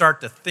if we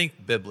start to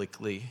think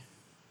biblically,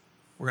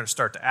 we're going to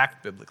start to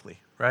act biblically,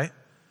 right?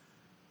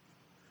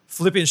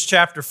 Philippians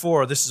chapter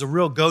 4, this is a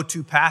real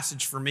go-to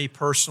passage for me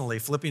personally.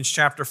 Philippians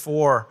chapter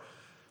 4,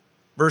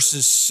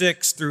 verses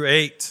 6 through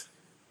 8.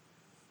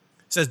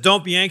 It says,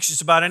 don't be anxious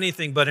about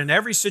anything, but in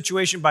every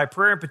situation by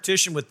prayer and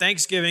petition with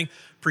thanksgiving,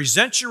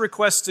 present your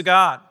requests to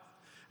God.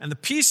 And the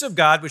peace of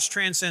God, which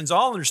transcends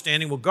all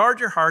understanding, will guard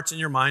your hearts and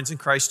your minds in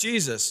Christ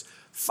Jesus.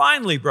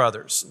 Finally,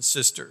 brothers and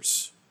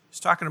sisters,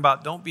 he's talking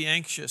about don't be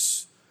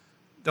anxious,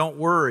 don't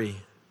worry.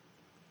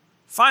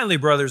 Finally,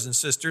 brothers and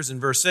sisters, in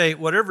verse 8,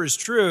 whatever is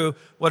true,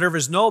 whatever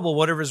is noble,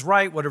 whatever is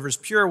right, whatever is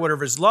pure,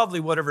 whatever is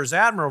lovely, whatever is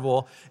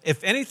admirable,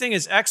 if anything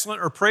is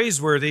excellent or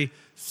praiseworthy,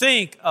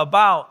 think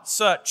about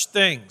such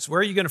things.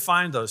 Where are you going to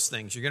find those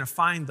things? You're going to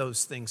find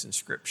those things in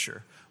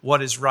Scripture.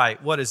 What is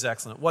right? What is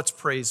excellent? What's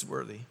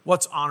praiseworthy?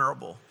 What's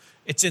honorable?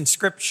 It's in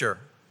Scripture.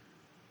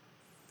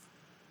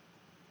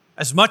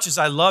 As much as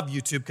I love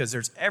YouTube, because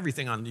there's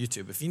everything on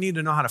YouTube. If you need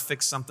to know how to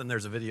fix something,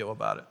 there's a video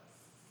about it.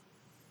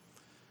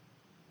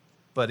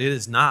 But it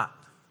is not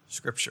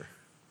Scripture.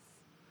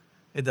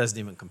 It doesn't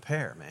even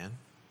compare, man.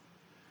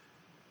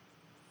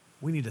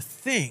 We need to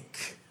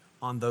think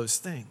on those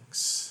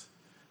things.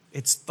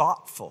 It's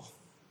thoughtful.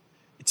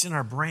 It's in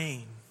our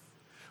brain.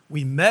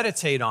 We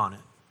meditate on it.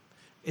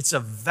 It's a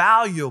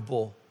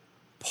valuable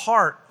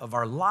part of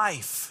our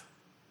life.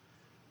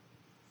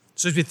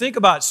 So as we think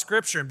about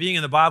Scripture and being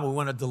in the Bible, we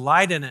want to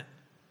delight in it.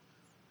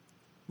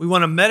 We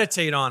want to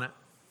meditate on it.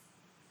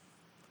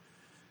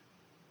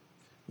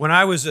 When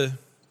I was a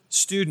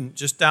student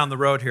just down the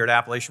road here at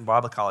Appalachian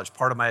Bible College,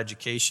 part of my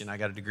education, I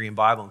got a degree in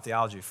Bible and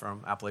theology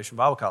from Appalachian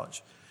Bible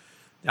College,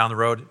 down the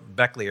road,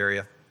 Beckley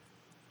area.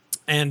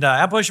 And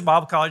Appalachian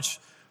Bible College,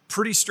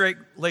 pretty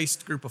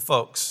straight-laced group of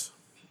folks,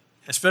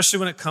 especially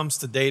when it comes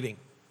to dating.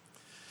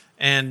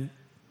 And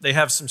they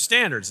have some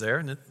standards there,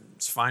 and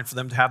it's fine for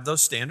them to have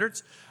those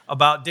standards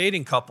about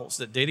dating couples.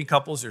 That dating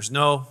couples, there's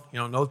no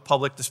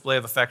public display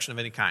of affection of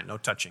any kind, no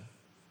touching.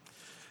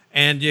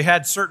 And you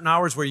had certain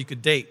hours where you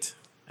could date.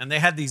 And they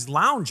had these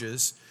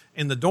lounges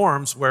in the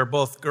dorms where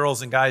both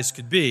girls and guys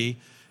could be,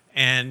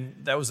 and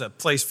that was a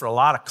place for a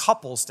lot of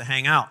couples to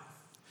hang out.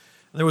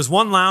 There was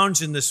one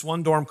lounge in this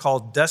one dorm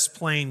called Des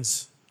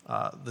Plaines,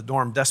 the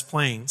dorm Des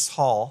Plaines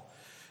Hall,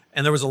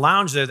 and there was a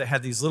lounge there that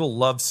had these little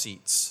love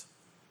seats,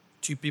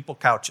 2 people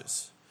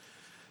couches.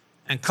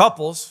 And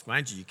couples,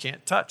 mind you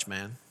can't touch,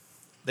 man.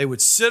 They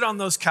would sit on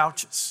those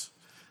couches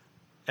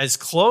as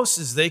close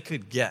as they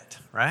could get,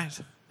 right?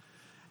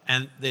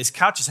 And these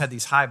couches had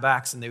these high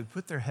backs, and they would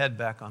put their head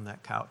back on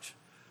that couch.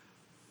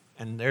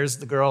 And there's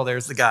the girl,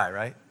 there's the guy,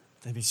 right?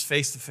 They'd be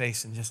face to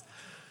face and just,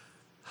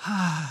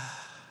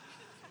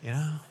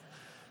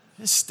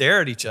 just stare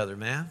at each other,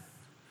 man.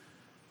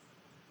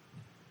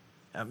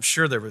 I'm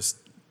sure there was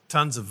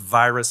tons of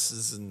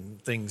viruses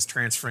and things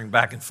transferring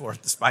back and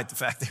forth despite the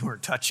fact they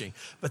weren't touching.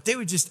 But they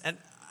would and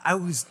I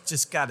was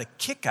just got a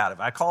kick out of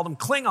it. I called them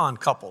Klingon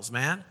couples,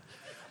 man.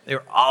 They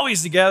were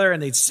always together,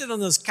 and they'd sit on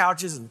those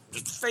couches and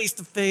just face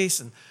to face.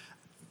 And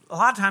a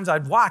lot of times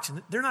I'd watch,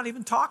 and they're not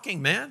even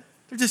talking, man.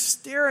 They're just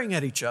staring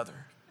at each other.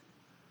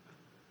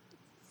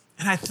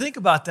 And I think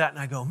about that, and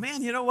I go,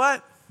 man, you know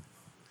what?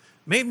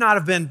 May not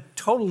have been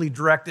totally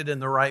directed in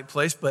the right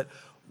place, but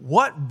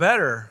what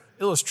better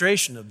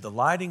illustration of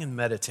delighting and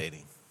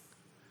meditating?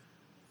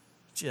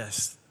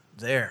 Just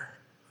there,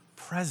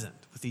 present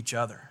with each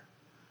other.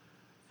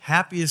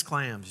 Happy as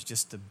clams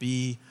just to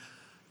be.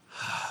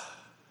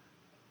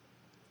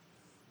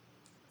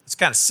 It's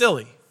kind of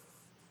silly.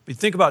 But you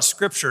think about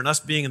Scripture and us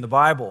being in the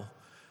Bible,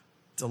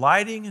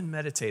 delighting and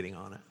meditating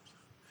on it,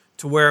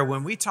 to where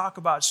when we talk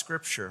about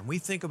Scripture and we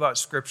think about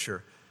Scripture,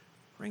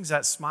 it brings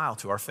that smile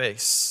to our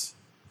face.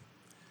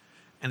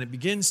 And it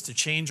begins to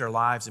change our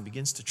lives and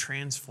begins to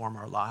transform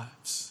our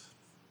lives.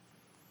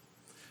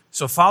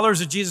 So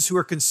followers of Jesus who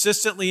are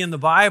consistently in the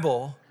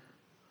Bible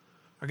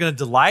are going to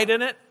delight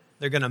in it,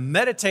 they're going to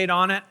meditate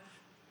on it,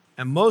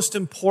 and most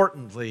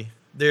importantly,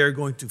 they're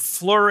going to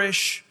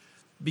flourish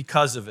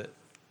because of it.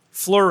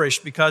 Flourish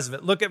because of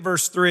it. Look at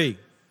verse 3.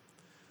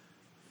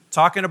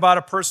 Talking about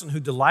a person who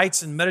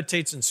delights and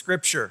meditates in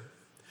Scripture.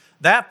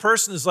 That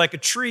person is like a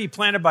tree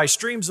planted by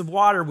streams of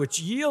water, which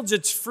yields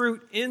its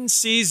fruit in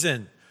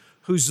season,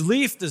 whose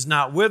leaf does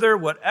not wither.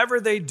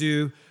 Whatever they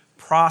do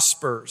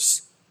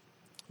prospers.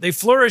 They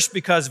flourish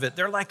because of it.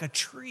 They're like a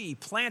tree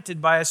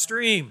planted by a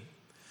stream.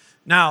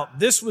 Now,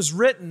 this was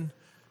written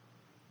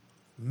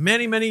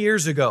many, many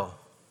years ago,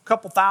 a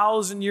couple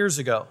thousand years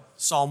ago,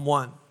 Psalm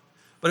 1.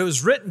 But it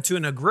was written to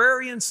an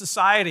agrarian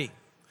society,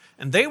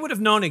 and they would have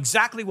known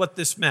exactly what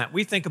this meant.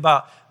 We think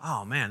about,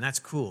 oh man, that's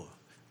cool.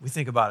 We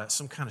think about it,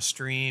 some kind of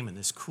stream and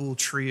this cool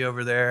tree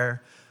over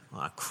there,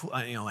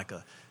 like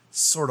a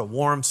sort of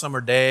warm summer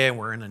day, and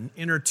we're in an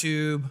inner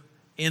tube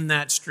in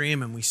that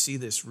stream, and we see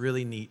this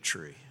really neat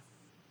tree.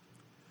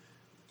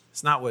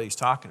 It's not what he's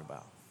talking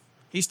about.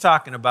 He's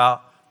talking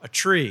about a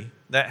tree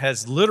that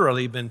has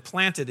literally been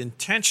planted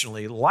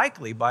intentionally,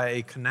 likely by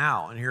a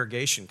canal, an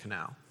irrigation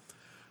canal,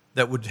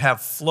 that would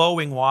have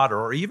flowing water,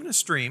 or even a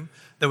stream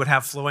that would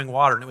have flowing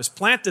water. And it was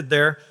planted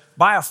there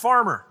by a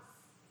farmer,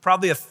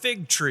 probably a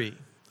fig tree,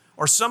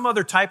 or some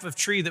other type of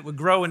tree that would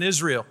grow in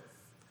Israel.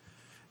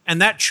 And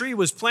that tree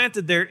was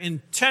planted there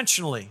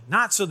intentionally,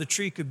 not so the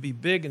tree could be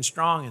big and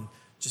strong and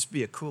just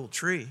be a cool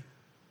tree.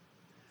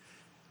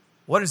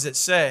 What does it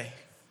say?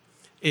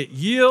 It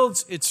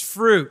yields its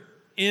fruit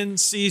in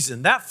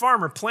season. That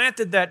farmer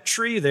planted that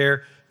tree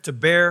there to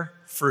bear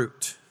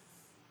fruit.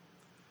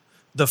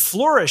 The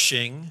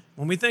flourishing,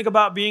 when we think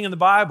about being in the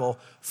Bible,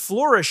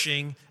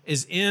 flourishing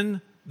is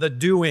in the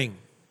doing,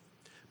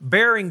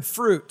 bearing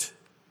fruit.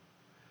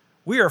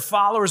 We are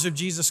followers of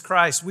Jesus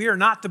Christ. We are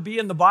not to be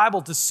in the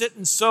Bible to sit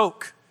and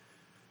soak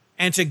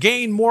and to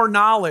gain more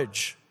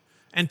knowledge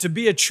and to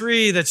be a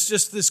tree that's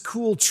just this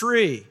cool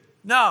tree.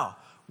 No,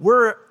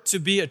 we're to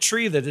be a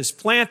tree that is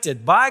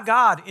planted by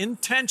God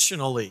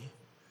intentionally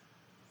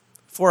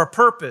for a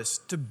purpose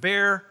to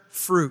bear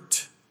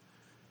fruit.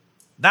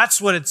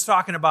 That's what it's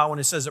talking about when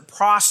it says it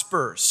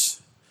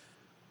prospers.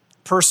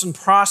 Person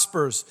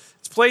prospers.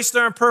 It's placed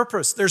there on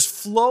purpose. There's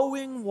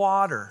flowing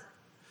water.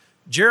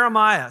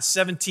 Jeremiah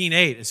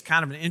 17:8 is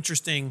kind of an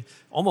interesting,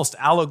 almost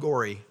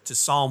allegory to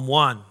Psalm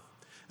 1.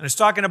 And it's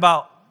talking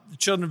about the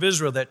children of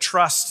Israel that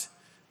trust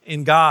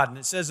in God. And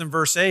it says in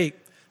verse 8,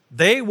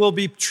 they will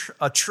be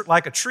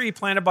like a tree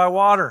planted by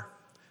water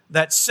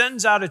that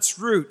sends out its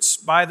roots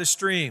by the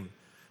stream.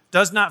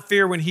 Does not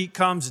fear when heat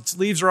comes. Its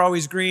leaves are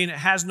always green. It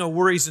has no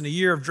worries in a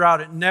year of drought.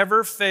 It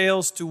never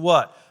fails to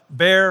what?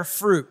 Bear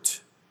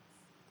fruit.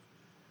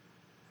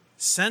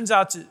 Sends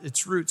out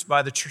its roots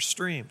by the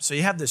stream. So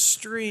you have this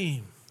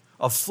stream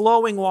of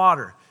flowing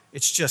water.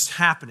 It's just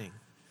happening.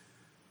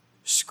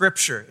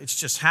 Scripture, it's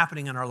just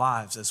happening in our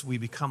lives as we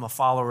become a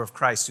follower of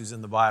Christ who's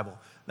in the Bible.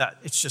 That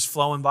it's just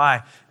flowing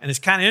by. And it's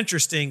kind of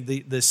interesting,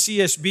 the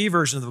CSB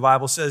version of the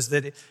Bible says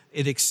that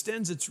it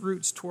extends its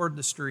roots toward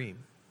the stream.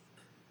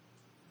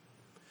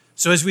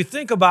 So as we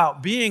think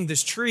about being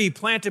this tree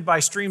planted by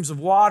streams of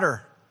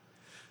water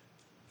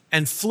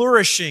and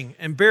flourishing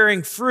and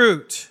bearing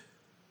fruit,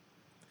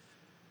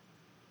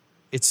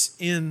 it's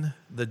in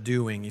the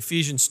doing.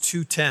 Ephesians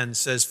 2:10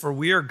 says, "For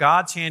we are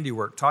God's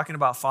handiwork," talking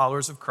about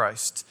followers of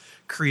Christ,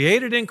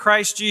 "created in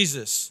Christ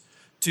Jesus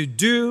to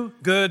do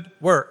good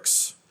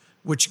works,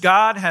 which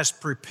God has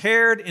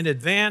prepared in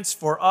advance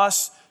for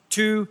us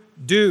to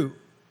do."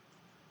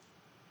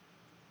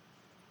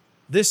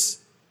 This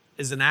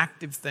is an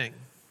active thing.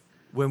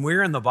 When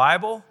we're in the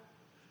Bible,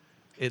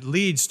 it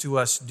leads to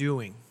us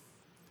doing.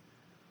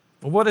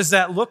 But what does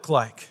that look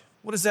like?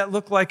 What does that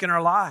look like in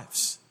our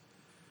lives?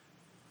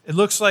 It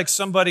looks like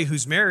somebody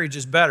whose marriage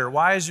is better.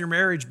 Why is your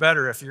marriage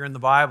better if you're in the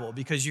Bible?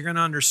 Because you're going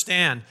to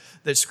understand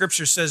that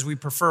Scripture says we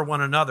prefer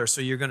one another, so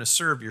you're going to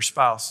serve your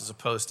spouse as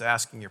opposed to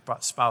asking your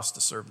spouse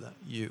to serve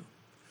you.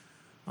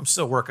 I'm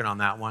still working on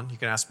that one. You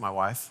can ask my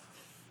wife.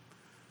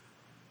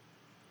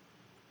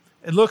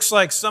 It looks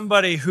like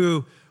somebody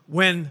who,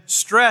 when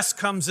stress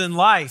comes in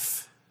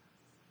life,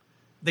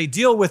 they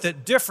deal with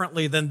it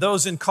differently than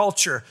those in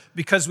culture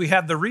because we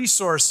have the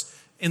resource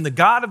in the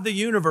God of the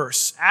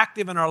universe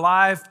active in our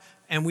life,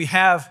 and we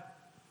have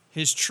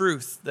His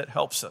truth that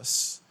helps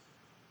us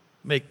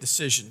make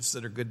decisions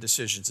that are good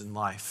decisions in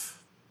life.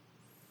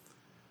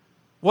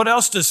 What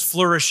else does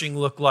flourishing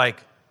look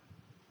like?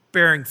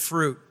 Bearing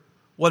fruit.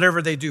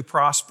 Whatever they do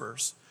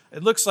prospers.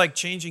 It looks like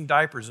changing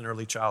diapers in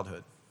early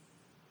childhood.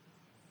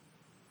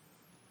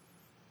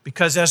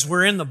 Because as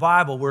we're in the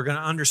Bible, we're going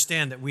to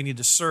understand that we need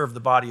to serve the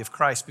body of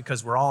Christ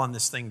because we're all in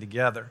this thing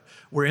together.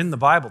 We're in the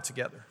Bible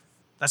together.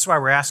 That's why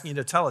we're asking you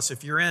to tell us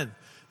if you're in,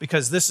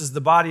 because this is the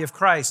body of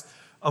Christ,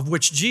 of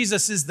which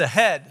Jesus is the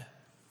head.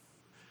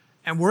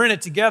 And we're in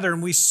it together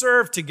and we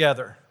serve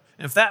together.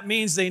 And if that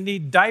means they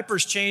need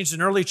diapers changed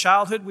in early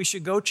childhood, we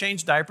should go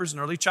change diapers in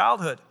early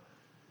childhood.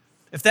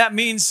 If that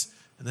means,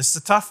 and this is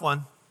a tough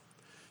one,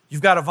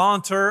 you've got to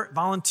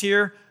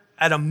volunteer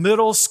at a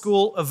middle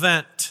school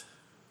event,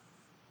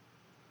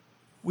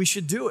 we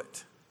should do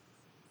it.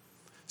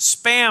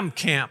 Spam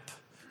camp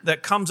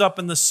that comes up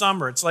in the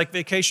summer. It's like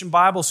Vacation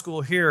Bible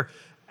School here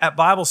at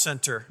Bible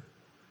Center.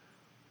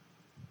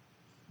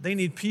 They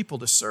need people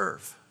to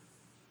serve.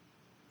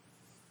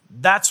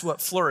 That's what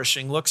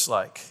flourishing looks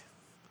like.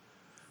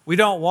 We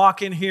don't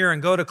walk in here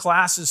and go to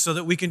classes so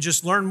that we can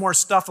just learn more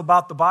stuff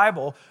about the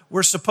Bible.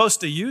 We're supposed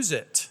to use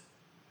it.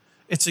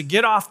 It's a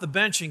get off the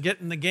bench and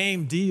get in the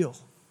game deal.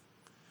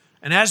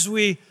 And as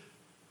we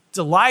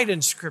delight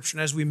in Scripture,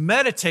 and as we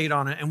meditate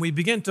on it and we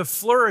begin to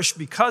flourish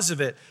because of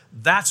it,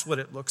 that's what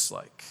it looks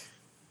like.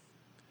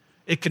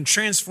 It can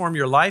transform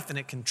your life and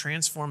it can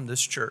transform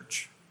this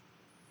church.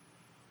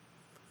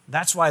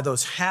 That's why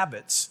those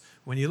habits,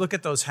 when you look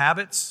at those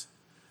habits,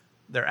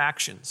 they're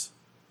actions,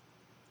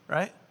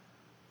 right?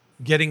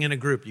 Getting in a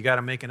group, you got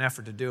to make an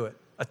effort to do it.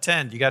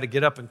 Attend, you got to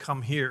get up and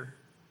come here.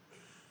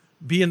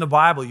 Be in the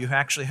Bible, you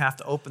actually have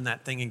to open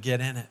that thing and get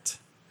in it.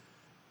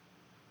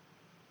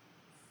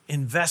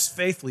 Invest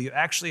faithfully, you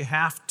actually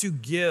have to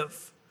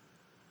give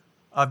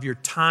of your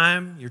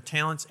time, your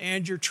talents,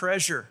 and your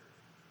treasure.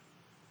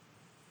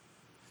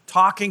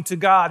 Talking to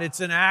God, it's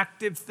an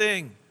active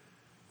thing.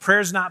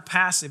 Prayer's not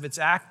passive, it's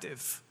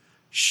active.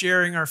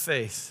 Sharing our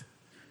faith,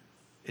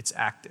 it's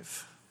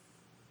active.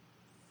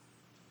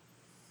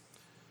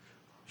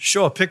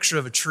 Show a picture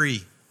of a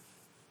tree.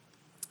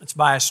 It's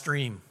by a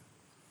stream.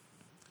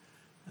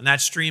 And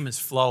that stream is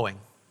flowing.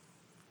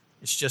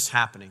 It's just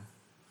happening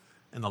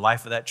in the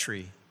life of that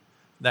tree.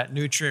 That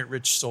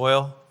nutrient-rich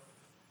soil,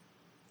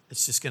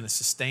 it's just going to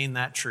sustain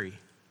that tree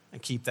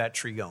and keep that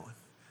tree going.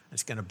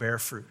 It's going to bear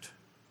fruit.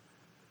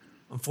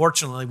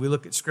 Unfortunately, we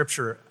look at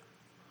Scripture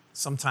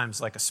sometimes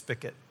like a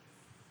spigot.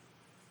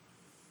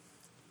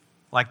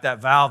 Like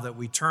that valve that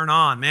we turn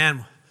on.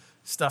 Man,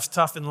 stuff's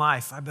tough in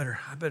life. I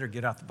better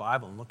get out the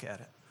Bible and look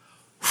at it.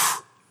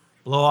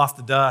 Blow off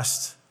the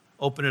dust.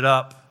 Open it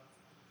up.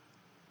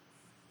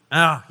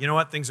 Oh, you know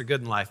what? Things are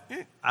good in life.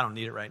 I don't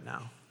need it right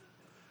now.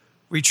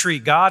 We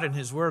treat God and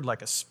His Word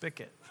like a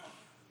spigot.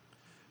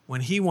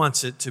 When He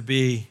wants it to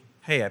be,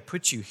 hey, I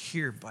put you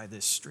here by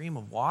this stream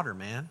of water,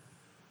 man.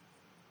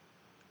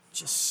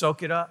 Just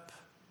soak it up.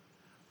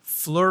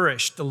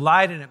 Flourish.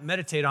 Delight in it.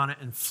 Meditate on it.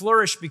 And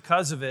flourish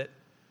because of it.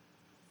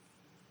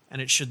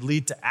 And it should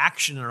lead to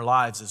action in our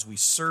lives as we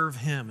serve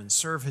Him and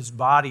serve His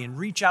body and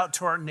reach out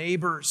to our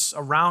neighbors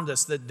around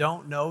us that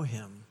don't know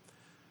Him.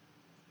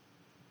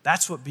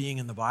 That's what being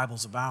in the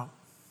Bible's about.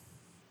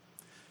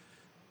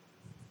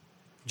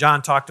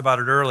 John talked about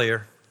it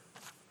earlier.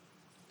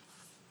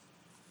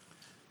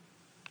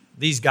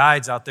 These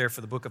guides out there for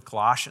the book of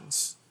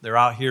Colossians, they're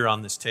out here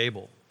on this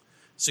table.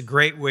 It's a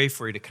great way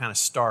for you to kind of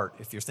start.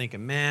 If you're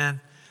thinking,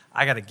 man,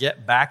 I got to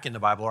get back in the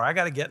Bible, or I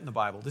got to get in the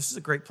Bible, this is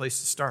a great place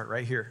to start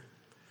right here.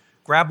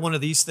 Grab one of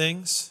these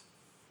things,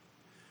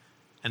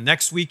 and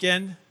next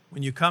weekend,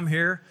 When you come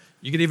here,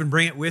 you can even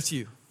bring it with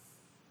you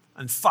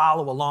and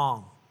follow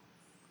along.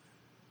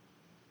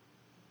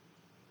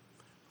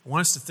 I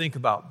want us to think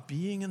about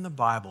being in the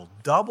Bible.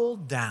 Double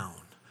down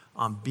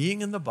on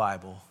being in the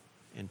Bible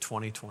in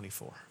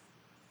 2024.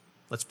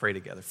 Let's pray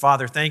together.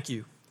 Father, thank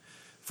you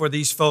for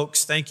these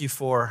folks. Thank you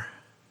for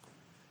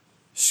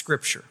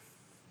Scripture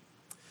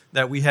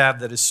that we have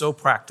that is so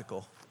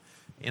practical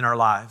in our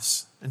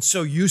lives and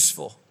so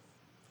useful.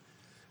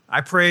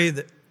 I pray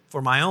that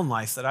for my own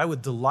life that I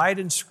would delight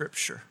in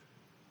Scripture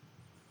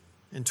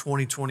in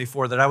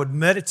 2024, that I would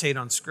meditate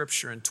on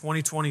Scripture in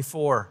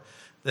 2024,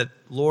 that,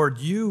 Lord,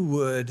 you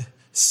would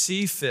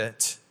see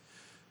fit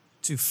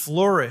to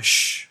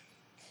flourish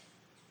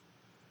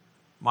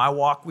my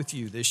walk with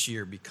you this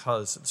year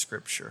because of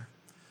Scripture.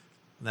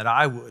 And that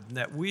I would, and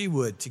that we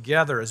would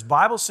together as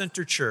Bible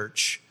Center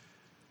Church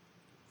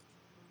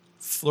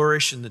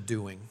flourish in the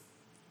doing.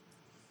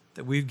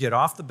 That we'd get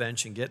off the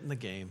bench and get in the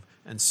game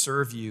and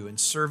serve you and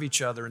serve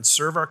each other and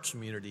serve our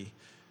community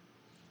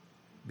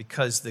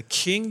because the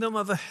kingdom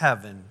of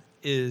heaven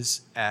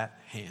is at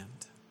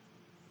hand.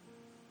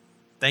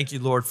 Thank you,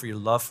 Lord, for your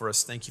love for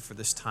us. Thank you for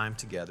this time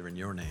together in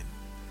your name.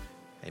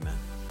 Amen.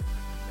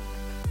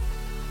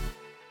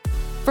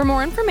 For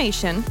more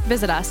information,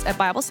 visit us at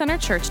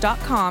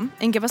BibleCenterChurch.com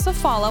and give us a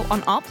follow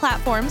on all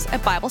platforms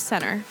at Bible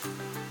Center.